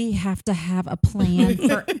really have to have a plan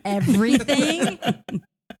for everything?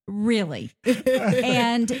 Really?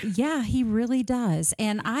 And yeah, he really does.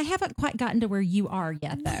 And I haven't quite gotten to where you are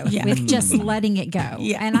yet, though, Yeah. with just letting it go.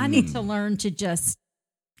 Yeah. And I need to learn to just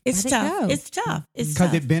It's Let it tough. go. It's tough. It's Because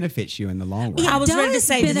tough. it benefits you in the long run. I was ready to does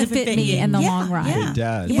say, does it benefit fit me you? in the Yeah, long run. yeah. It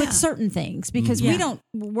does. Yeah. with certain things because Yeah. we don't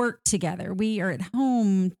work together. We are at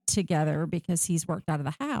home together because he's worked out of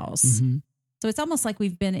the house. Mhm. So it's almost like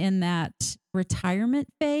we've been in that retirement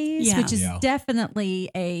phase, Yeah. which is Yeah. definitely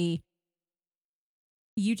a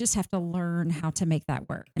you just have to learn how to make that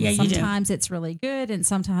work. And Yeah, you do. sometimes it's really good, and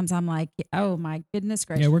sometimes I'm like, oh my goodness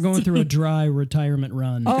gracious. Yeah, we're going through a dry retirement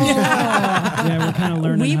run. Oh. Yeah, we're kind of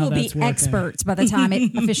learning. We how will be that's working. experts by the time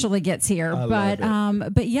it officially gets here. I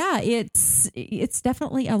love But yeah, it's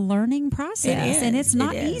definitely a learning process, and it's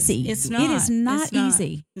not easy. It's not. It is not It's not.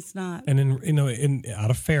 easy. It's not. And in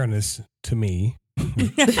out of fairness to me,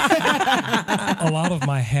 a lot of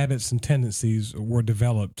my habits and tendencies were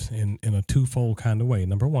developed in a twofold kind of way.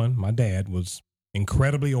 Number one, my dad was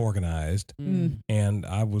incredibly organized, and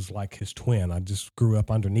I was like his twin. I just grew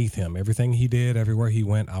up underneath him. Everything he did, everywhere he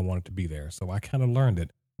went, I wanted to be there. So I kind of learned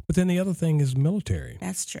it. But then the other thing is military.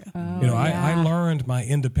 That's true. You know, I learned my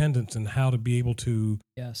independence and how to be able to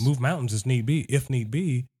Yes. move mountains if need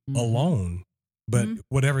be, alone. But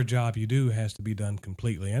whatever job you do has to be done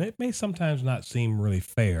completely. And it may sometimes not seem really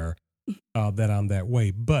fair that I'm that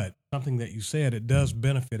way. But something that you said, it does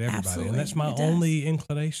benefit everybody. Absolutely. And that's my It does. only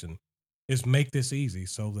inclination is make this easy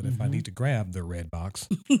so that if I need to grab the red box,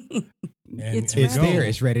 and It's It's go, there.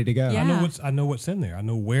 It's ready to go. Yeah. I know what's in there. I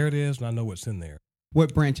know where it is, and I know what's in there.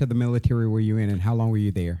 What branch of the military were you in, and how long were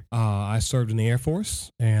you there? I served in the Air Force,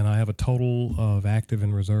 and I have a total of active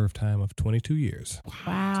and reserve time of 22 years. So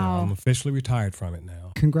Wow. I'm officially retired from it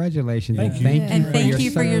now. Congratulations. Thank you. And for thank your you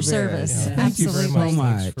for your service. service. Yeah, Thank you Absolutely. so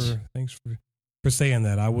much. Thanks for saying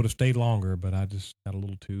that. I would have stayed longer, but I just got a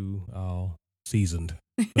little too seasoned.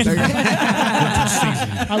 I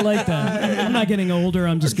like that. I'm not getting older.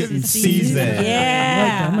 I'm just getting seasoned. Seasoned. I like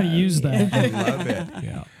that. I'm going to use that. I love it.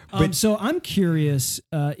 Yeah. So I'm curious.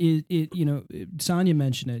 Sonia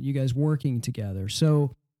mentioned it. You guys working together.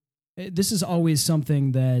 So this is always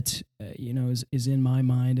something that is in my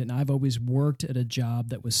mind, and I've always worked at a job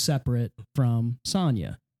that was separate from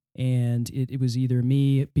Sonia. And it was either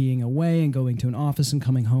me being away and going to an office and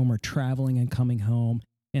coming home, or traveling and coming home.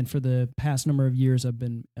 And for the past number of years, I've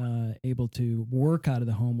been able to work out of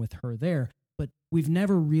the home with her there. But we've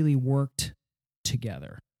never really worked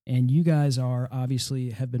together. And you guys are obviously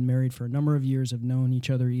have been married for a number of years, have known each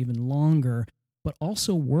other even longer, but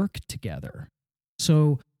also work together.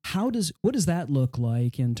 So what does that look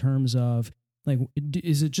like in terms of, like,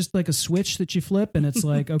 is it just like a switch that you flip and it's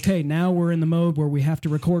like, okay, now we're in the mode where we have to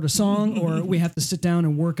record a song, or we have to sit down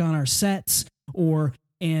and work on our sets, or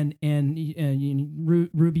and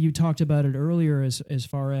Ruby, you talked about it earlier as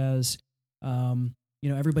far as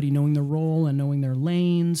everybody knowing their role and knowing their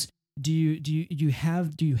lanes. Did you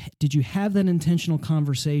have that intentional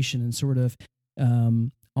conversation and sort of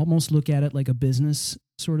almost look at it like a business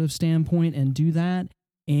sort of standpoint and do that,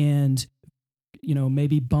 and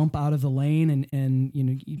maybe bump out of the lane and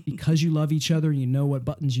because you love each other, you know what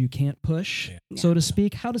buttons you can't push, so to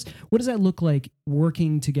speak. What does that look like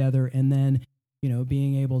working together, and then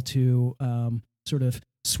being able to sort of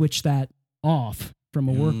switch that off from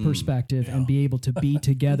a work perspective and be able to be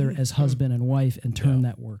together as husband and wife and turn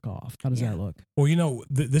that work off? How does that look? Well,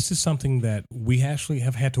 this is something that we actually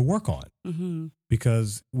have had to work on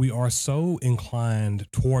because we are so inclined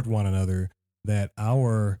toward one another that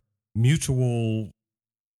our mutual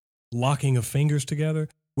locking of fingers together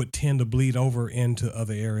would tend to bleed over into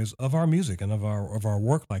other areas of our music and of our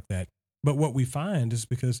work like that. But what we find is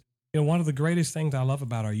because one of the greatest things I love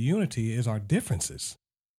about our unity is our differences.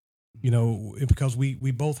 Because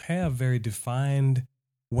we both have very defined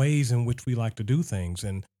ways in which we like to do things.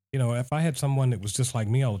 And, if I had someone that was just like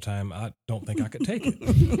me all the time, I don't think I could take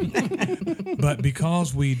it. But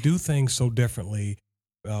because we do things so differently,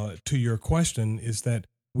 to your question, is that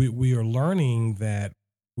we are learning that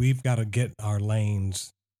we've got to get our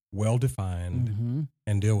lanes well defined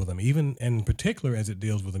and deal with them, even in particular as it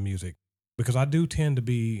deals with the music. Because I do tend to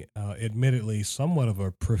be, admittedly, somewhat of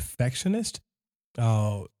a perfectionist.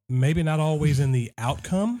 Maybe not always in the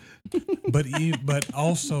outcome, but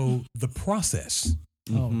also the process.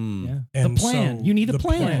 Oh, yeah. And the plan. so You need a the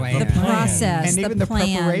plan. plan. The The plan. process, And the even the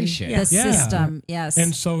plan, preparation. the Yeah. system. Yes.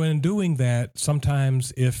 And so in doing that,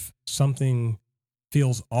 sometimes if something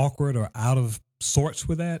feels awkward or out of sorts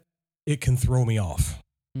with that, it can throw me off.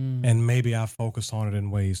 And maybe I focus on it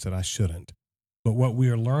in ways that I shouldn't. But what we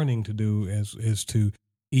are learning to do is to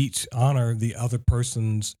each honor the other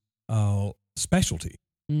person's specialty.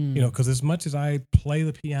 Because as much as I play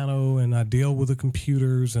the piano and I deal with the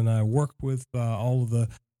computers and I work with all of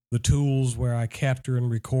the tools where I capture and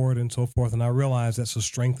record and so forth, and I realize that's a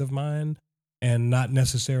strength of mine and not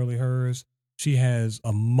necessarily hers, she has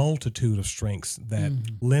a multitude of strengths that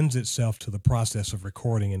lends itself to the process of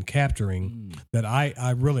recording and capturing that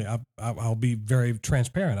I'll be very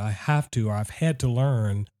transparent. I've had to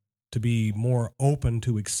learn to be more open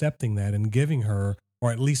to accepting that and giving her,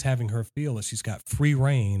 or at least having her feel that she's got free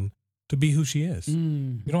reign to be who she is.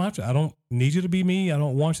 You don't have to. I don't need you to be me. I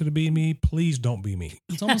don't want you to be me. Please don't be me.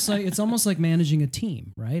 It's almost like managing a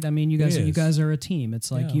team, right? I mean, you guys are a team.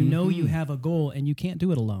 It's like you have a goal and you can't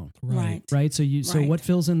do it alone. Right. Right. So Right. what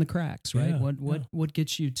fills in the cracks, right? Yeah, What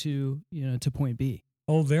gets you to to point B?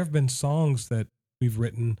 Oh, there have been songs that we've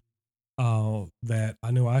written that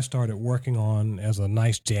I knew I started working on as a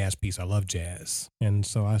nice jazz piece. I love jazz. And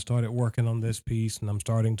so I started working on this piece and I'm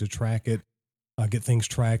starting to track it, get things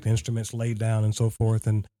tracked, instruments laid down and so forth.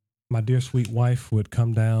 And my dear sweet wife would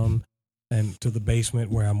come down and to the basement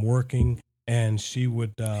where I'm working and she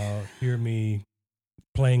would hear me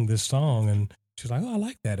playing this song and she's like, oh, I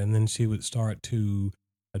like that. And then she would start to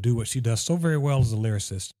do what she does so very well as a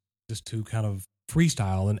lyricist, just to kind of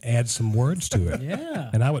freestyle and add some words to it. Yeah.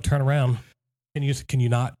 And I would turn around. Can you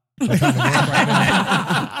not? I'm trying to work right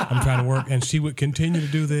now. I'm trying to work. And she would continue to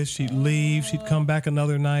do this. She'd leave. She'd come back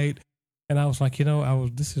another night. And I was like,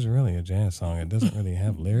 this is really a jazz song. It doesn't really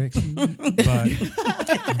have lyrics. But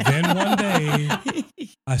then one day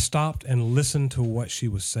I stopped and listened to what she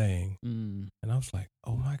was saying. And I was like,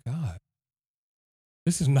 oh my God,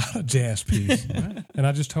 this is not a jazz piece. And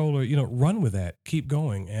I just told her, run with that. Keep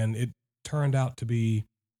going. And it turned out to be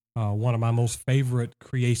one of my most favorite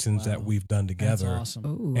creations that we've done together. That's awesome.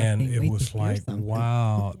 Ooh, I And can't it wait to was hear like, something.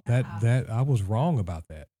 wow, that I was wrong about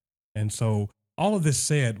that. And so all of this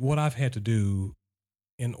said, what I've had to do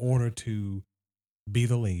in order to be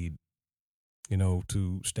the lead,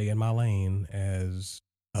 to stay in my lane as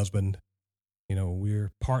husband,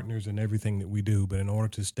 we're partners in everything that we do, but in order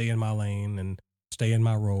to stay in my lane and stay in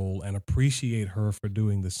my role and appreciate her for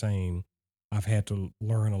doing the same, I've had to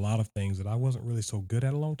learn a lot of things that I wasn't really so good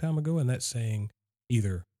at a long time ago. And that's saying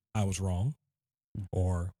either I was wrong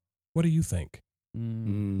or what do you think?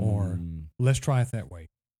 Or let's try it that way.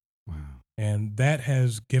 Wow. And that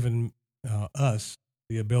has given us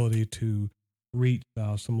the ability to reach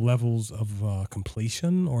some levels of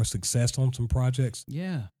completion or success on some projects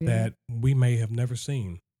that we may have never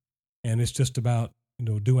seen. And it's just about,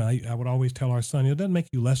 doing, I would always tell our son, it doesn't make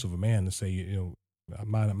you less of a man to say,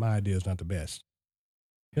 my idea is not the best.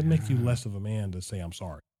 It doesn't make you less of a man to say, I'm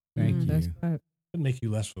sorry. Thank you. That's right. It doesn't make you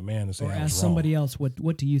less of a man to say, Or I was ask somebody wrong. else,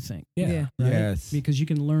 what do you think? Yeah. Right? Yes. Because you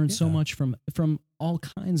can learn so Yeah. much from all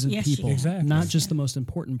kinds of Yes, you people, can. Exactly. not just the most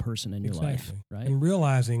important person in your life, Exactly. right? And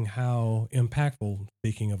realizing how impactful,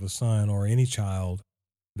 speaking of a son or any child,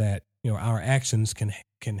 that our actions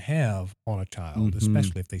can have on a child,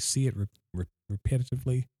 especially if they see it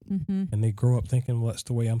repetitively Mm-hmm. and they grow up thinking, well, that's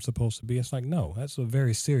the way I'm supposed to be. It's like, no, that's a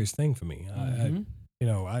very serious thing for me.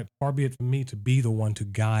 Far be it from me to be the one to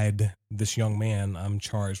guide this young man I'm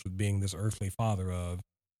charged with being this earthly father of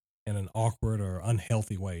in an awkward or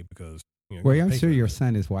unhealthy way because. Well, I'm sure your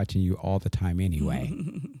son is watching you all the time anyway.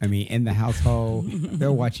 I mean, in the household,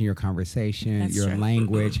 they're watching your conversation, That's your true.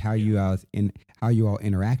 language, how you all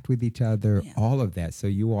interact with each other, Yeah. all of that. So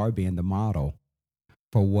you are being the model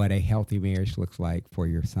for what a healthy marriage looks like for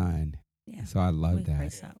your son. Yeah. So I love We that. pray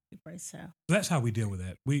so. We pray so. That's how we deal with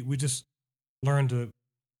that. We just learn to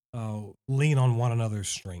lean on one another's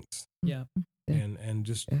strengths Yeah. and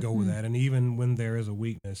just go with that. And even when there is a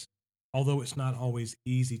weakness, although it's not always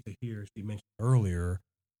easy to hear, as you mentioned earlier,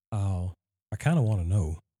 I kind of want to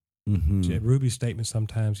know. Mm-hmm. Ruby's statement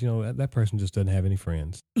sometimes, that person just doesn't have any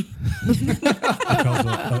friends. Because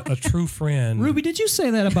a true friend. Ruby, did you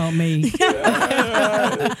say that about me?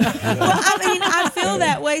 Well, I feel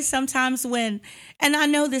that way sometimes when, and I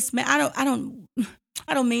know this man, I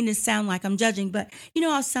don't mean to sound like I'm judging, but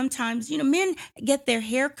how sometimes, men get their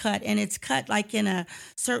hair cut and it's cut like in a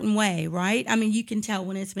certain way, right? I mean, you can tell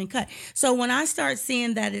when it's been cut. So when I start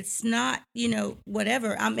seeing that it's not,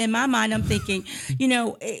 whatever, in my mind, I'm thinking,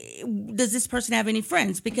 does this person have any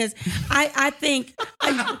friends? Because I think,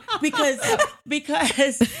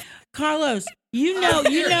 because Carlos,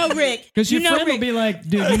 Rick. Because your friend will be like,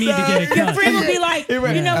 dude, you need to get it Your cut. friend will be like,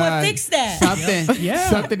 fix that.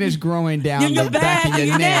 Something is growing down In your the back of back,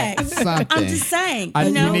 your neck. Something. I'm just saying,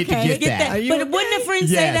 You need to get that. But wouldn't a friend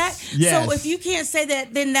say that? Yes. So if you can't say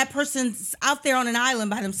that, then that person's out there on an island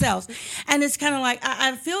by themselves. And it's kind of like,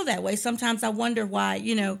 I feel that way. Sometimes I wonder why,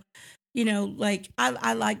 like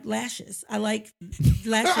I like lashes. I like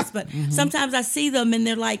lashes, but sometimes I see them and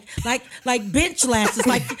they're like bench lashes,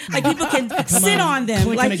 like people can sit on them,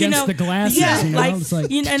 Clicking like against the glasses, yeah, it's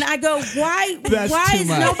like, and I go, why That's too is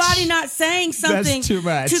much. nobody not saying something That's too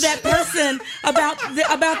much. to that person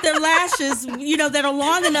about their lashes, that are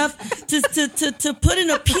long enough to put in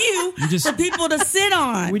a pew for people to sit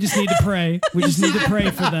on? we just need to pray. We just need to pray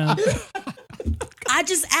for them. I I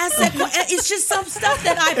just ask that. It's just some stuff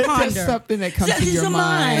that I It's ponder. just something that comes to your Just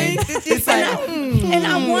mind. It's like, and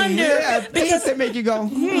I wonder Things because that make you go,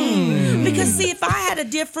 because see, if I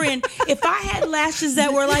had lashes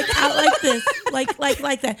that were like out like this,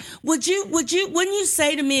 like that, wouldn't you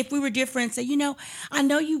say to me if we were different? Say, I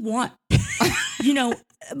know you want,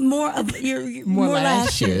 more of your more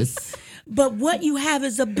lashes. lashes. But what you have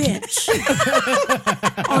is a bench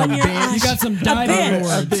on your eyes. You got some a dining bench.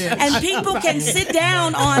 boards. And people can sit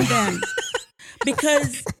down on them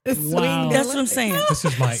because Wow. that's what I'm saying. This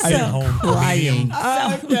is my So- in-home Crying.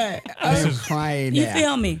 comedian. Okay. I'm is- crying You now.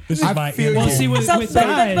 feel me? This is I my feel in-home. Well, see, with But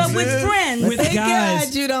guys, with friends, with Thank guys,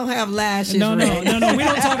 God you don't have lashes. no, Ray. we don't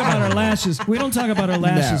talk about our lashes. We don't talk about our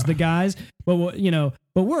lashes, No. the guys. But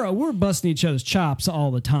we're busting each other's chops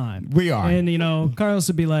all the time. We are. And Carlos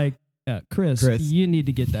would be like, Chris, you need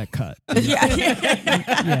to get that cut.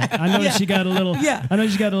 Yeah, I know she got a little. Yeah. I know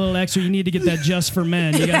she got a little extra. You need to get that just for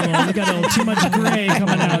men. You got a little too much gray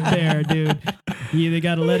coming out there, dude. You either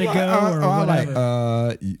got to let it go or I'm whatever.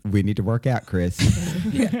 like, we need to work out, Chris.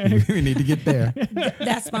 We need to get there.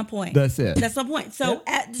 that's my point. That's it. That's my point. So,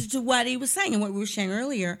 to what he was saying and what we were saying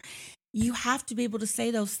earlier, you have to be able to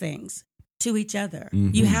say those things to each other.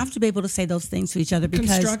 Mhm. You have to be able to say those things to each other because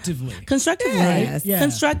Constructively. Yes. Yeah.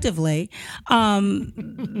 constructively,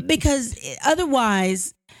 because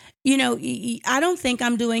otherwise, I don't think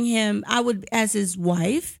I'm doing him. I would, as his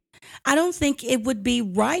wife, I don't think it would be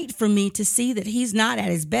right for me to see that he's not at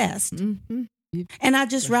his best, Mhm. and I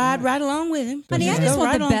just ride right along with him. Honey, I Just just go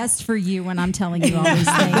want right the on. best for you when I'm telling you all these things.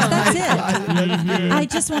 That's it. I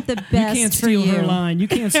just want the You best can't for steal you. her line. You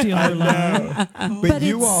can't steal her line. But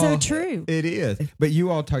you it's all, so true. It is. But you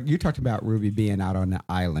talked about Ruby being out on the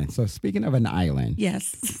island. So speaking of an island,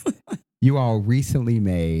 Yes. you all recently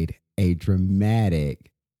made a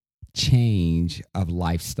dramatic change of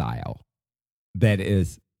lifestyle that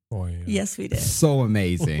is Oh, yeah. Yes, we did. so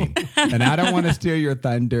amazing. And I don't want to steal your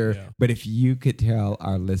thunder, Yeah. but if you could tell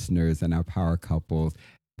our listeners and our power couples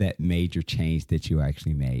that major change that you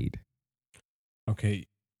actually made. Okay.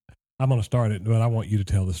 I'm going to start it, but I want you to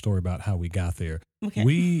tell the story about how we got there. Okay.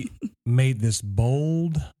 We made this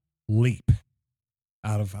bold leap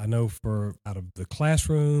out of the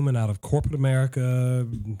classroom and out of corporate America,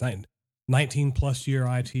 19 plus year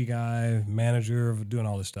IT guy, manager of doing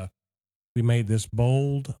all this stuff. We made this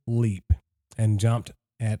bold leap and jumped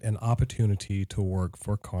at an opportunity to work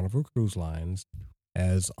for Carnival Cruise Lines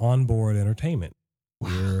as onboard entertainment.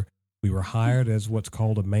 We were hired as what's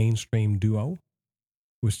called a mainstream duo,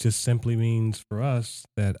 which just simply means for us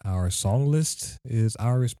that our song list is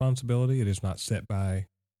our responsibility. It is not set by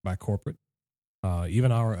corporate.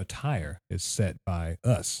 Even our attire is set by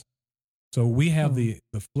us. So we have the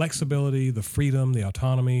flexibility, the freedom, the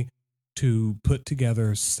autonomy to put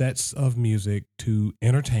together sets of music to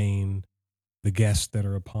entertain the guests that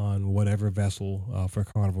are upon whatever vessel for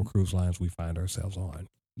Carnival Cruise Lines we find ourselves on.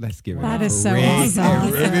 Let's give it That up is for so Rick.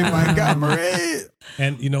 awesome. Hey, my God, Marie.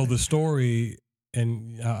 And, the story,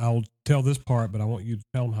 and I'll tell this part, but I want you to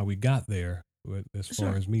tell them how we got there as far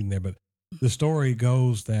Sure. as meeting there. But the story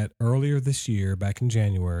goes that earlier this year, back in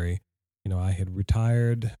January, I had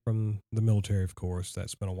retired from the military, of course.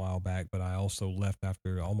 That's been a while back, but I also left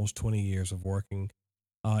after almost 20 years of working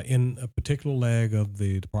in a particular leg of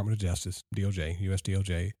the Department of Justice, DOJ, US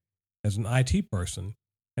DOJ, as an IT person.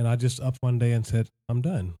 And I just up one day and said, I'm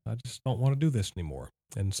done. I just don't want to do this anymore.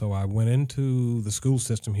 And so I went into the school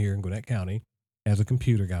system here in Gwinnett County as a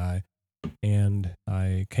computer guy. And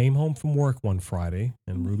I came home from work one Friday,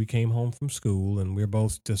 and Ruby came home from school, and we were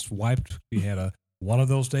both just wiped. We had one of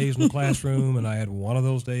those days in the classroom, and I had one of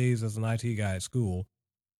those days as an IT guy at school.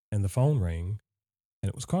 And the phone rang, and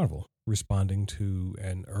it was Carnival responding to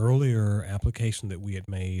an earlier application that we had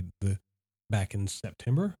made back in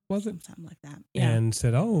September, was it? Something like that. Yeah. And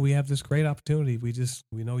said, we have this great opportunity.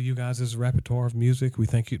 We know you guys as a repertoire of music. We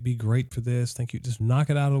think you'd be great for this. Think you'd just knock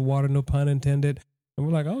it out of the water, no pun intended. And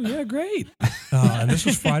we're like, oh, yeah, great. And this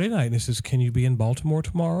was Friday night. And it says, can you be in Baltimore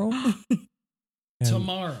tomorrow? And-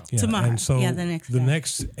 Tomorrow. Yeah, Tomorrow. And so Yeah, the next day.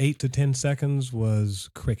 next 8 to 10 seconds was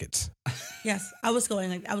crickets. Yes, I was going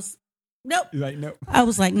like nope. You're like, no. I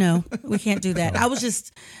was like, no, we can't do that. I was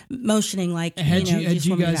just motioning like, Had you just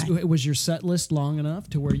you want me guys back. was your set list long enough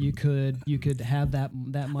to where you could have that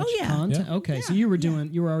much Oh, yeah. content? Yeah. Okay, so you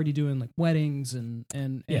were already doing like weddings and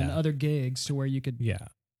Yeah. other gigs to where you could Yeah.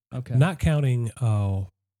 okay. Not counting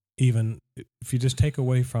even if you just take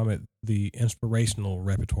away from it the inspirational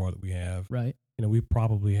repertoire that we have. right. We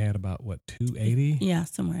probably had about 280? Yeah,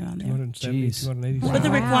 somewhere around there. 270, Jeez. 280. But the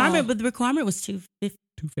Wow. requirement was 250.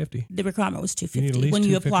 $250. The requirement was You need at $250 least when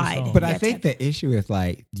you $250 applied. songs. But I Yeah, think the issue is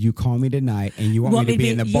like, you call me tonight and you want Want me to be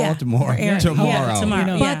in the yeah, Baltimore or Eric. tomorrow. Yeah, tomorrow. You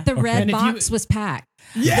know, yeah. But the And red if you- box was packed.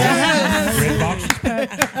 Yes. Red box was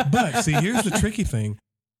packed. But see, here's the tricky thing.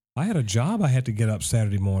 I had a job I had to get up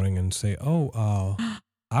Saturday morning and say,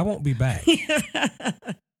 I won't be back.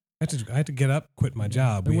 I had to get up, quit my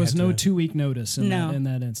job. There We was had no to- 2-week notice in, No.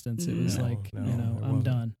 that instance. It was No, like, no, you know, it I'm wasn't.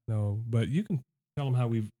 done. No, but you can tell them how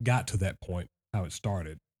we got to that point, how it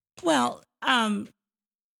started. Well,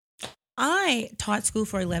 I taught school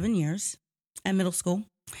for 11 years at middle school,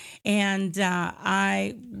 and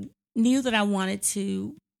I knew that I wanted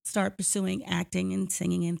to start pursuing acting and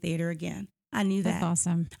singing in theater again. I knew That's that.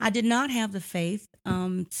 awesome. I did not have the faith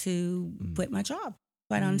to quit my job,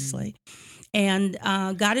 quite honestly. And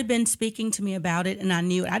God had been speaking to me about it, and I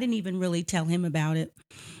knew it. I didn't even really tell him about it.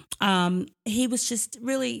 He was just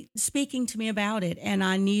really speaking to me about it, and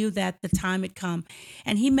I knew that the time had come.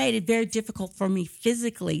 And he made it very difficult for me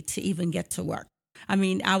physically to even get to work. I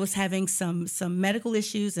mean, I was having some medical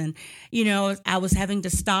issues, and I was having to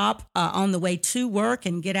stop on the way to work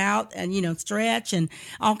and get out and stretch and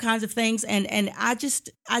all kinds of things. And I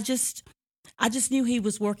just knew he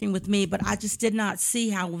was working with me, but I just did not see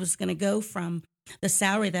how it was going to go from the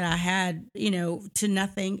salary that I had, to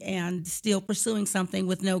nothing, and still pursuing something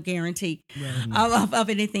with no guarantee of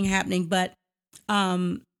anything happening. But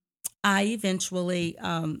I eventually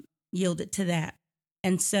yielded to that.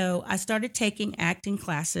 And so I started taking acting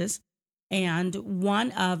classes, and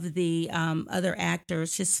one of the other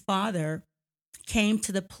actors, his father, came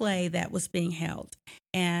to the play that was being held.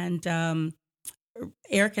 And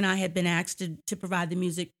Eric and I had been asked to provide the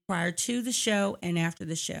music prior to the show and after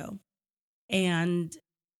the show. And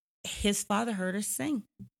his father heard us sing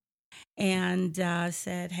and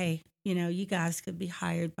said, hey, you guys could be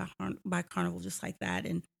hired by Carnival just like that.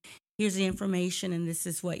 And here's the information, and this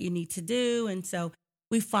is what you need to do. And so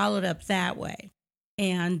we followed up that way.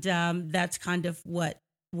 And that's kind of what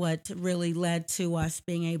really led to us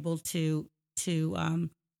being able to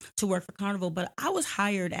work for Carnival. But I was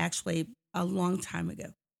hired actually a long time ago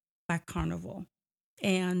by Carnival.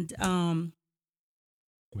 And When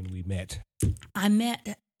we met. I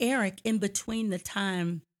met Eric in between the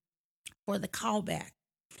time for the callback.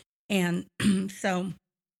 And so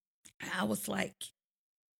I was like,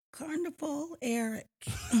 Carnival Eric.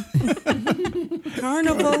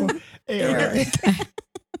 Carnival Eric.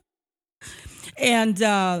 And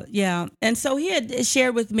and so he had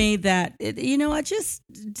shared with me that I just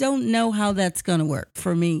don't know how that's going to work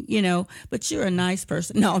for me, but you're a nice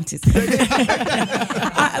person. No, I'm just kidding.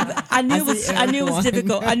 I knew it was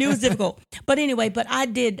difficult. I knew it was difficult. But anyway, I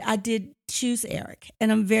did choose Eric,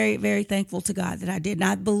 and I'm very, very thankful to God that I did. And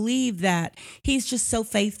I believe that he's just so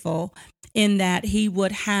faithful in that he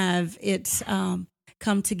would have it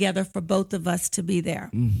come together for both of us to be there.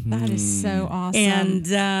 That is so awesome. And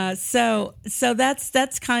so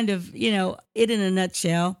that's kind of it in a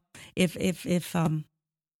nutshell. If Yeah.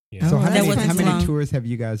 So That wasn't how many long. tours have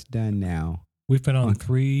you guys done now? We've been on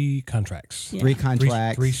 3 contracts. Yeah. 3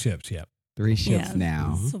 contracts, 3 ships, yeah. 3 ships Yeah.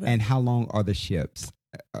 now. So that- And how long are the ships?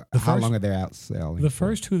 The How first- long are they out sailing? The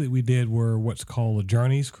first 2 that we did were what's called a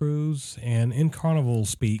Journeys cruise. And in Carnival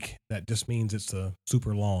speak, that just means it's a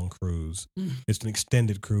super long cruise. It's an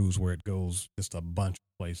extended cruise where it goes just a bunch of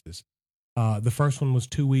places. The first one was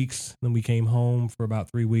 2 weeks. Then we came home for about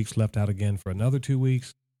 3 weeks, left out again for another 2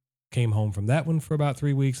 weeks, came home from that one for about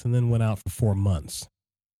 3 weeks, and then went out for 4 months.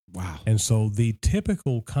 Wow. And so the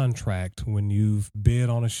typical contract when you've bid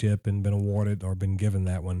on a ship and been awarded or been given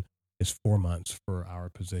that one is 4 months for our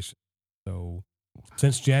position. So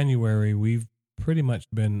since January, we've pretty much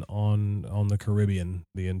been on the Caribbean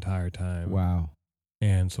the entire time. Wow.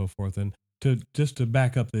 And so forth. And to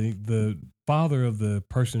back up, the father of the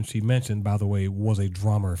person she mentioned, by the way, was a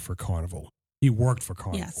drummer for Carnival. He worked for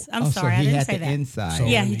Carnival. yes, I'm Oh, sorry, so I he didn't had say the that. inside. So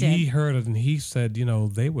Yeah, when he did. he heard it, and he said,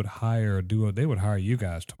 they would hire you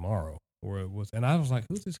guys tomorrow. Or it was, and I was like,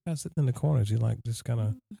 who's this guy sitting in the corner? Is he like just kind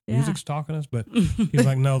of music stalking us? But he was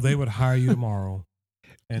like, no, they would hire you tomorrow.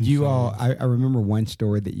 And You so- all, I remember one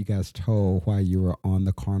story that you guys told while you were on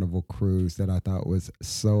the Carnival cruise that I thought was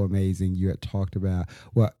so amazing. You had talked about,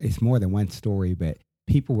 well, it's more than one story, but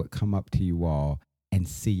people would come up to you all and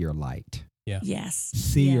see your light. Yes.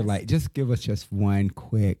 See your Yes. light. Just give us just one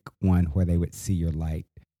quick one where they would see your light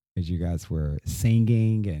as you guys were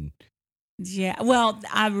singing and Yeah. Well,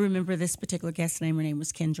 I remember this particular guest name. Her name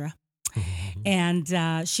was Kendra.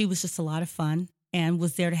 And she was just a lot of fun and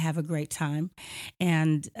was there to have a great time.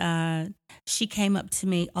 And she came up to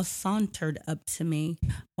me, sauntered up to me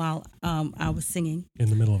while I was singing in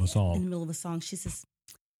the middle of a in the song. middle of a song. She says,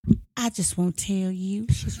 I just won't tell you.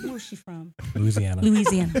 Where's she from? Louisiana.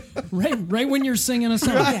 Louisiana. Right when you're singing a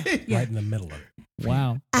song. Yeah. Right in the middle of it.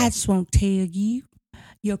 Wow. I just won't tell you.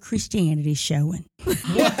 Your Christianity showing. That's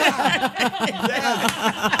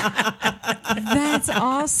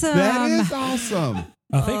awesome. That is awesome.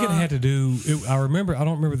 I think it had to do. I don't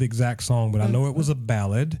remember the exact song, but I know it was a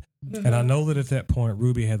ballad, and I know that at that point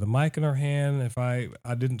Ruby had the mic in her hand. If I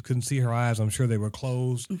couldn't see her eyes, I'm sure they were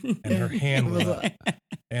closed, and her hand was up.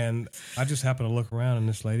 And I just happened to look around, and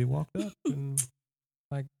this lady walked up, and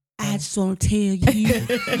I just want to tell you.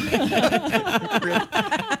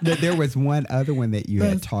 There was one other one that you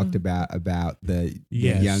had talked about the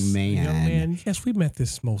young man. Yes, we met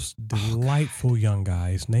this most delightful young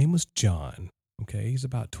guy. His name was John. Okay, he's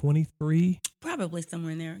about 23. Probably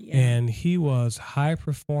somewhere in there. Yeah. And he was high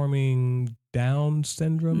performing Down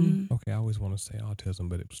syndrome. Mhm. Okay, I always want to say autism,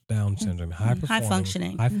 but it was Down syndrome. High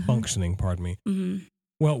functioning. High functioning, pardon me. Mm-hmm.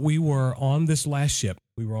 Well, we were on this last ship.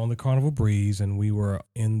 We were on the Carnival Breeze, and we were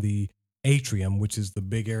in the atrium, which is the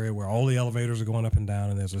big area where all the elevators are going up and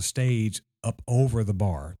down, and there's a stage up over the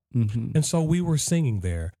bar. Mm-hmm. And so we were singing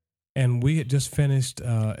there, and we had just finished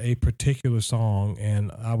a particular song,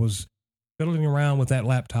 and I was fiddling around with that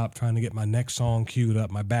laptop trying to get my next song queued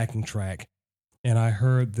up, my backing track, and I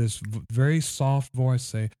heard this very soft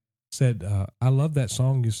voice said, I love that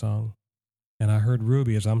song you sung. And I heard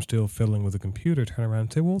Ruby, as I'm still fiddling with the computer, turn around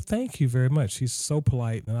and say, well, thank you very much. She's so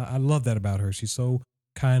polite, and I love that about her. She's so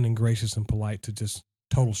kind and gracious and polite to just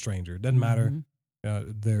total stranger. It doesn't matter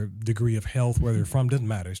their degree of health, where they're from, doesn't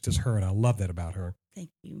matter. It's just her, and I love that about her. Thank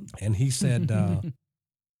you. And he said,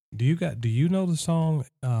 Do you know the song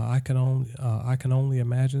I can only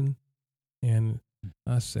imagine? And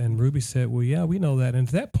Ruby said, well, yeah, we know that. And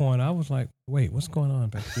at that point, I was like, wait, what's going on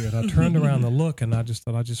back here? And I turned around to look, and I just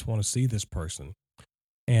thought, I just want to see this person.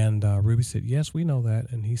 And Ruby said, yes, we know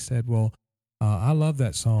that. And he said, well, I love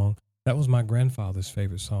that song. That was my grandfather's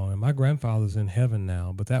favorite song. And my grandfather's in heaven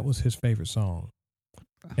now, but that was his favorite song.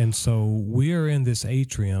 And so we are in this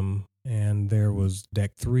atrium, and there was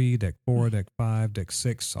deck 3, deck 4, deck 5, deck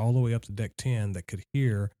 6, all the way up to deck 10 that could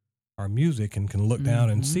hear our music and can look down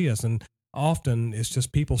and see us. And often it's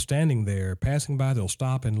just people standing there, passing by. They'll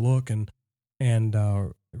stop and look. And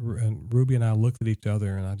Ruby and I looked at each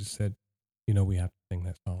other, and I just said, we have to sing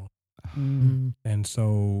that song. Mm-hmm. And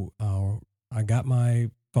so I got my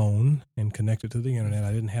phone and connected to the internet.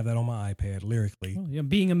 I didn't have that on my iPad lyrically. Well, yeah,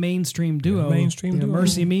 being a mainstream duo, mainstream duo.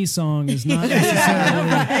 Mercy Me song is not necessarily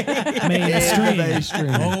mainstream.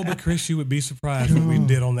 Oh, but Chris, you would be surprised what we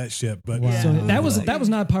did on that ship. But Wow. So that was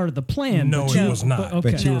not part of the plan. No, but it was not.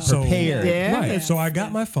 Okay. But you were prepared. Right. So I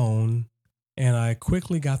got my phone, and I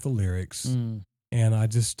quickly got the lyrics, and I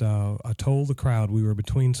just I told the crowd we were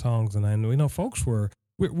between songs, and folks we're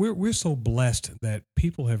so blessed that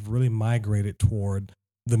people have really migrated toward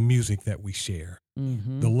the music that we share.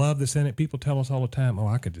 The love that's in it. People tell us all the time,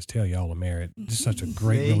 I could just tell y'all are married. Just such a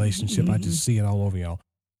great relationship. I just see it all over y'all.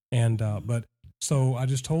 And but so I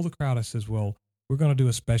just told the crowd, I says, well, we're going to do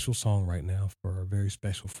a special song right now for a very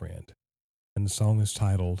special friend. And the song is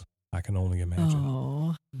titled I Can Only Imagine.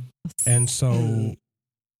 Oh. And so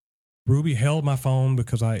Ruby held my phone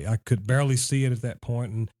because I could barely see it at that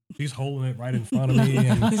point, and she's holding it right in front of me.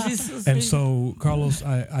 And so, Carlos,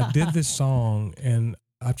 I did this song, and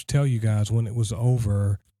I have to tell you guys, when it was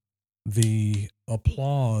over, the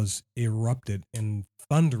applause erupted in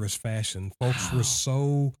thunderous fashion. Folks were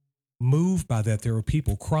so moved by that. There were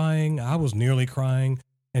people crying. I was nearly crying.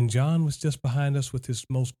 And John was just behind us with his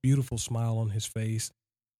most beautiful smile on his face.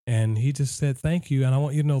 And he just said, thank you. And I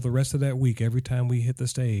want you to know the rest of that week, every time we hit the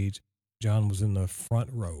stage, John was in the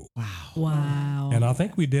front row. Wow. And I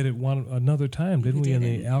think we did it another time, didn't we? In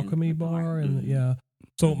the Alchemy Bar. And yeah.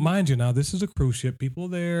 So mind you, now this is a cruise ship. People are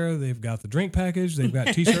there. They've got the drink package. They've got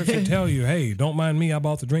T-shirts that tell you, "Hey, don't mind me. I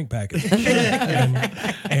bought the drink package."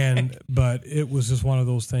 But it was just one of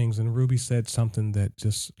those things. And Ruby said something that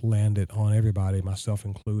just landed on everybody, myself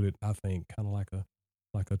included. I think kind of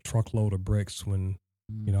like a truckload of bricks when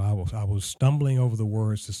I was stumbling over the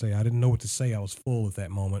words to say. I didn't know what to say. I was full at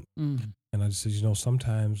that moment, and I just said,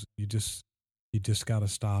 sometimes you just got to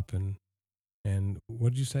stop and what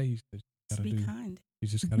did you say? You said you got to be kind. You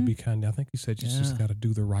just got to be kind. I think you said you just got to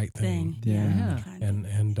do the right thing. Yeah.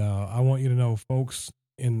 And I want you to know, folks,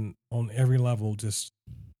 on every level, just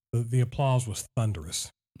the applause was thunderous.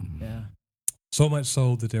 Yeah. So much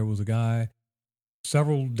so that there was a guy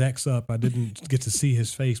several decks up. I didn't get to see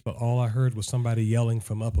his face, but all I heard was somebody yelling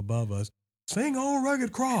from up above us, Sing "Oh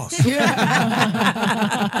Rugged Cross."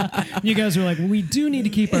 You guys are like, we do need to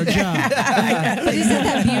keep our job. But isn't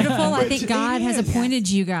that beautiful? I think Which God it has is. appointed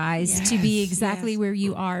you guys to be Yes, exactly yes. where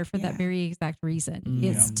you are for Yeah. that very exact reason. Mm.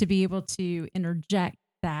 It's to be able to interject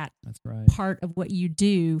that That's right. part of what you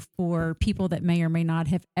do for people that may or may not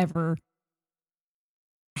have ever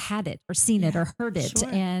had it or seen it Yeah, or heard it. sure,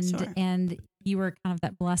 and sure. and you are kind of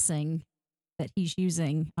that blessing that he's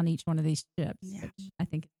using on each one of these ships. Yeah. Which I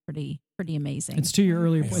think is pretty amazing. It's to your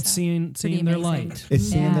earlier Yeah. point, seeing Pretty their amazing. light. It's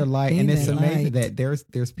seeing Yeah. their light, and Seeing it's their amazing light. that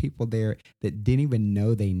there's people there that didn't even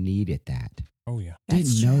know they needed that. Oh yeah.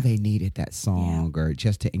 That's Didn't know true. they needed that song, or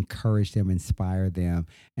just to encourage them, inspire them,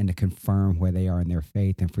 and to confirm where they are in their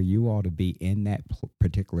faith. And for you all to be in that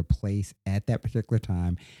particular place at that particular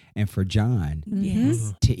time, and for John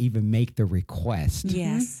Yes. to even make the request.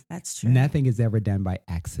 Yes, that's true. Nothing is ever done by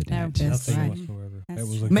accident. No, That's Nothing right. whatsoever. That's It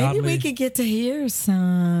was a true. Maybe godly, we could get to hear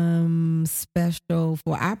some special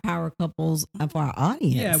for our power couples for our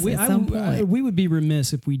audience. Yeah, at some point. we would be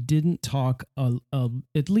remiss if we didn't talk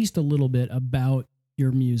at least a little bit about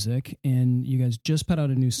your music. And you guys just put out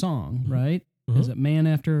a new song, right? Mhm. Is it "Man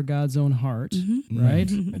After God's Own Heart"? Mhm. Right?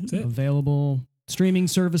 That's it. Available streaming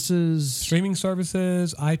services. Streaming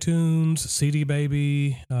services, iTunes, CD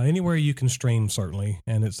Baby, anywhere you can stream, certainly.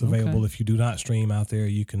 And it's available. Okay. If you do not stream out there,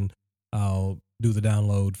 you can do the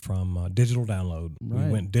download from digital download. Right.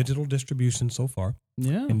 We went digital distribution so far,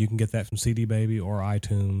 Yeah. and you can get that from CD Baby or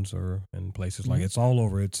iTunes or in places like Mhm. it's all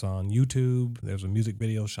over. It's on YouTube. There's a music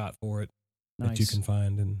video shot for it that you can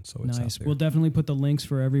find, and so it's Nice. out there. We'll definitely put the links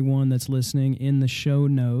for everyone that's listening in the show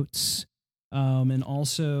notes. And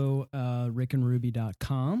also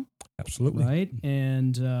rickandruby.com, Absolutely. right?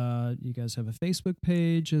 And you guys have a Facebook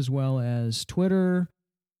page as well as Twitter.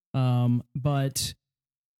 But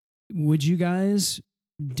would you guys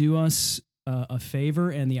do us a favor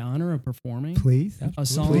and the honor of performing Please. a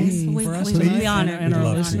song Please. for us We tonight would be honored. and our We'd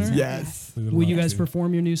love to. listeners? Yes. We would Will you love guys to.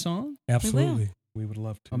 perform your new song? Absolutely. We would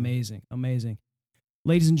love to. Amazing, amazing.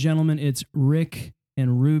 Ladies and gentlemen, it's Rick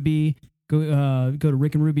and Ruby. Go to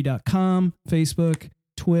rickandruby.com, Facebook,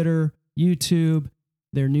 Twitter, YouTube.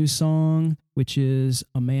 Their new song, which is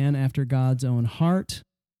 "A Man After God's Own Heart."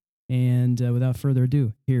 And without further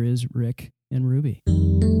ado, here is Rick and Ruby.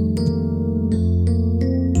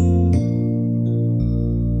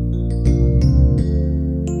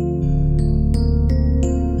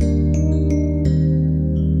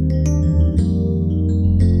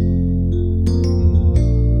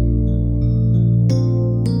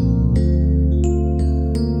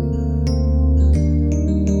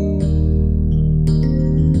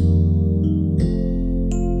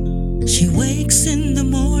 She wakes in the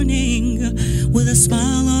morning with a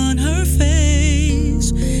smile on her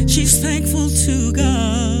face. She's thankful to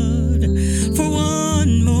God for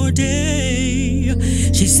one more day.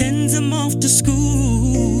 She sends him off to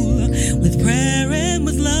school with prayer and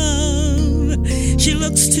with love. She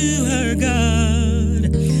looks to her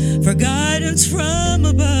God for guidance from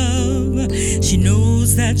above. She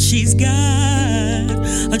knows that she's got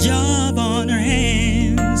a job on her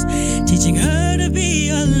hands, teaching her to be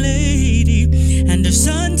a lady and her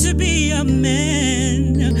son to be a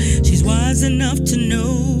man. She's wise enough to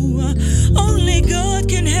know only God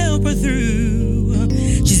can help her through.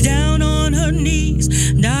 She's down on her knees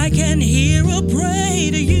and I can hear her pray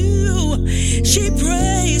to you. She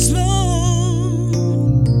prays, Lord,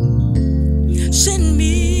 send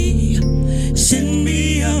me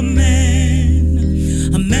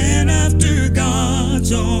a man after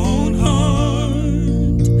God's own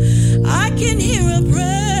heart. I can hear her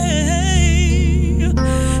pray,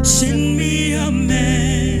 send me a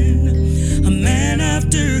man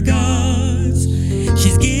after God's.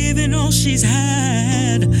 She's given all she's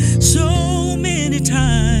had so many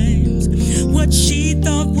times. What she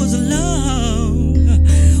thought was love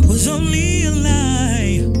was only a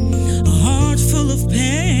lie, a heart full of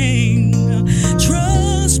pain,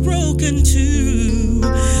 trust broken too.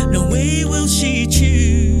 No way will she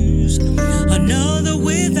choose another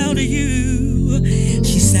without you.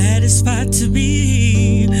 She's satisfied to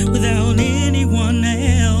be without anyone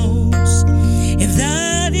else. If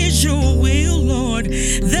that is your will, Lord,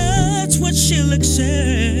 that's what she'll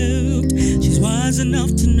accept. She's wise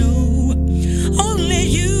enough to know only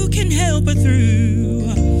you can help her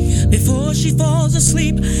through. Before she falls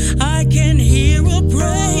asleep, I can hear her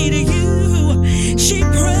pray to you. She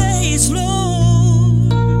prays,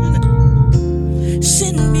 Lord,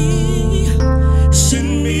 send me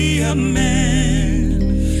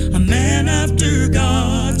a man after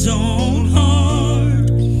God's own heart.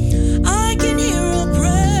 I can hear her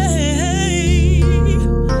pray,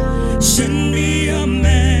 send me a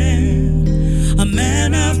man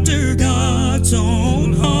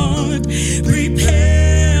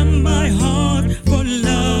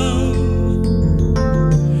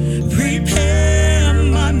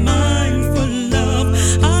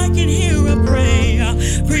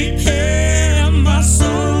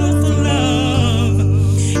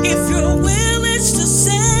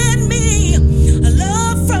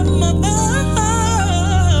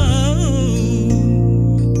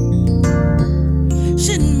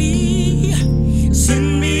Send me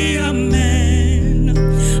a man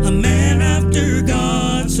after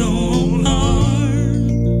God's own heart.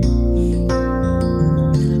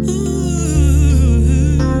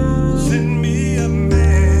 Ooh. Send me a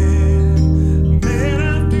man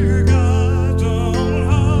after God's own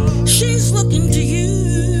heart. She's looking to you.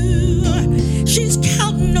 She's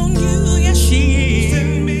counting on you. Yes, she is.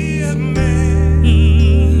 Send me a man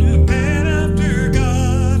after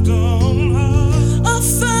God's own heart. A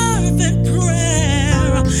fervent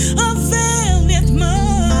prayer availeth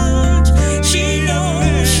much. She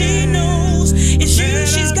knows it's you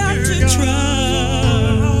she's got to trust.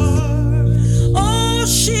 Oh,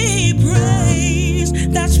 she prays,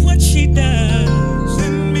 that's what she does.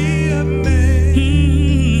 Send me a man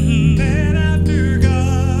after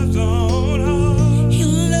God's own heart. He'll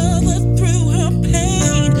love her through her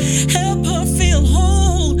pain, help her feel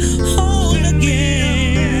whole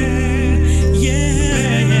again.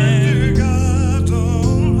 Yeah. God's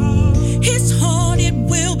own heart. His heart, it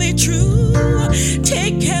will be true.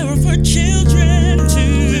 Take care of her children too.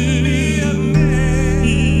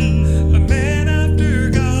 A man after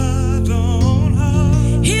God's own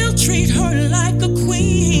heart. He'll treat her like a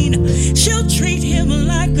queen. She'll treat him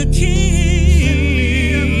like a king.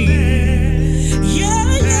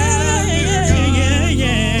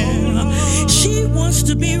 Yeah. She wants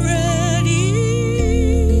to be ready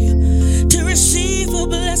to receive a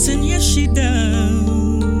blessing. Yes, she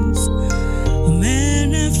does. A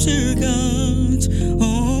man after God's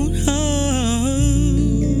own heart.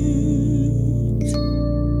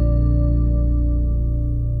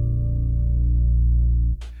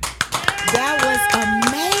 That was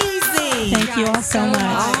amazing. Thank you all so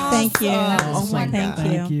much. Thank you. Oh my Thank God.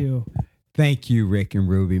 you. Thank you. Thank you, Rick and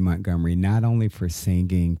Ruby Montgomery, not only for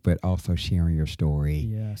singing, but also sharing your story.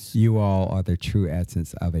 Yes. You all are the true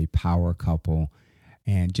essence of a power couple,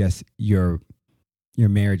 and just your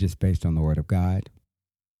marriage is based on the Word of God.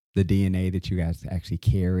 The DNA that you guys actually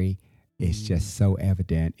carry is just so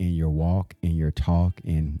evident in your walk, in your talk,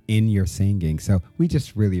 and in your singing. So we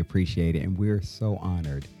just really appreciate it, and we're so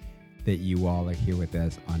honored that you all are here with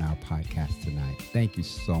us on our podcast tonight. Thank you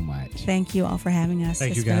so much. Thank you all for having us.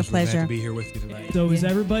 Thank It's you been a guys. We're glad pleasure. to be here with you tonight. So is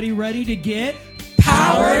everybody ready to get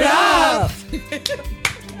Powered up.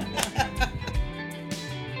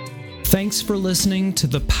 Thanks for listening to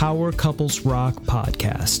the Power Couples Rock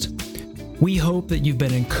podcast. We hope that you've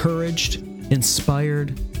been encouraged,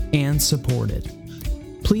 inspired, and supported.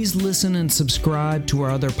 Please listen and subscribe to our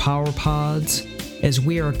other Power Pods, as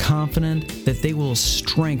we are confident that they will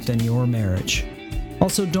strengthen your marriage.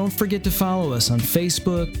 Also, don't forget to follow us on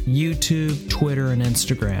Facebook, YouTube, Twitter, and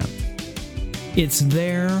Instagram. It's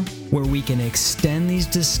there where we can extend these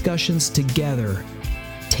discussions together,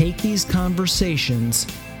 take these conversations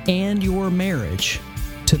and your marriage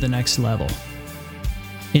to the next level.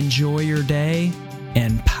 Enjoy your day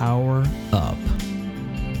and power up.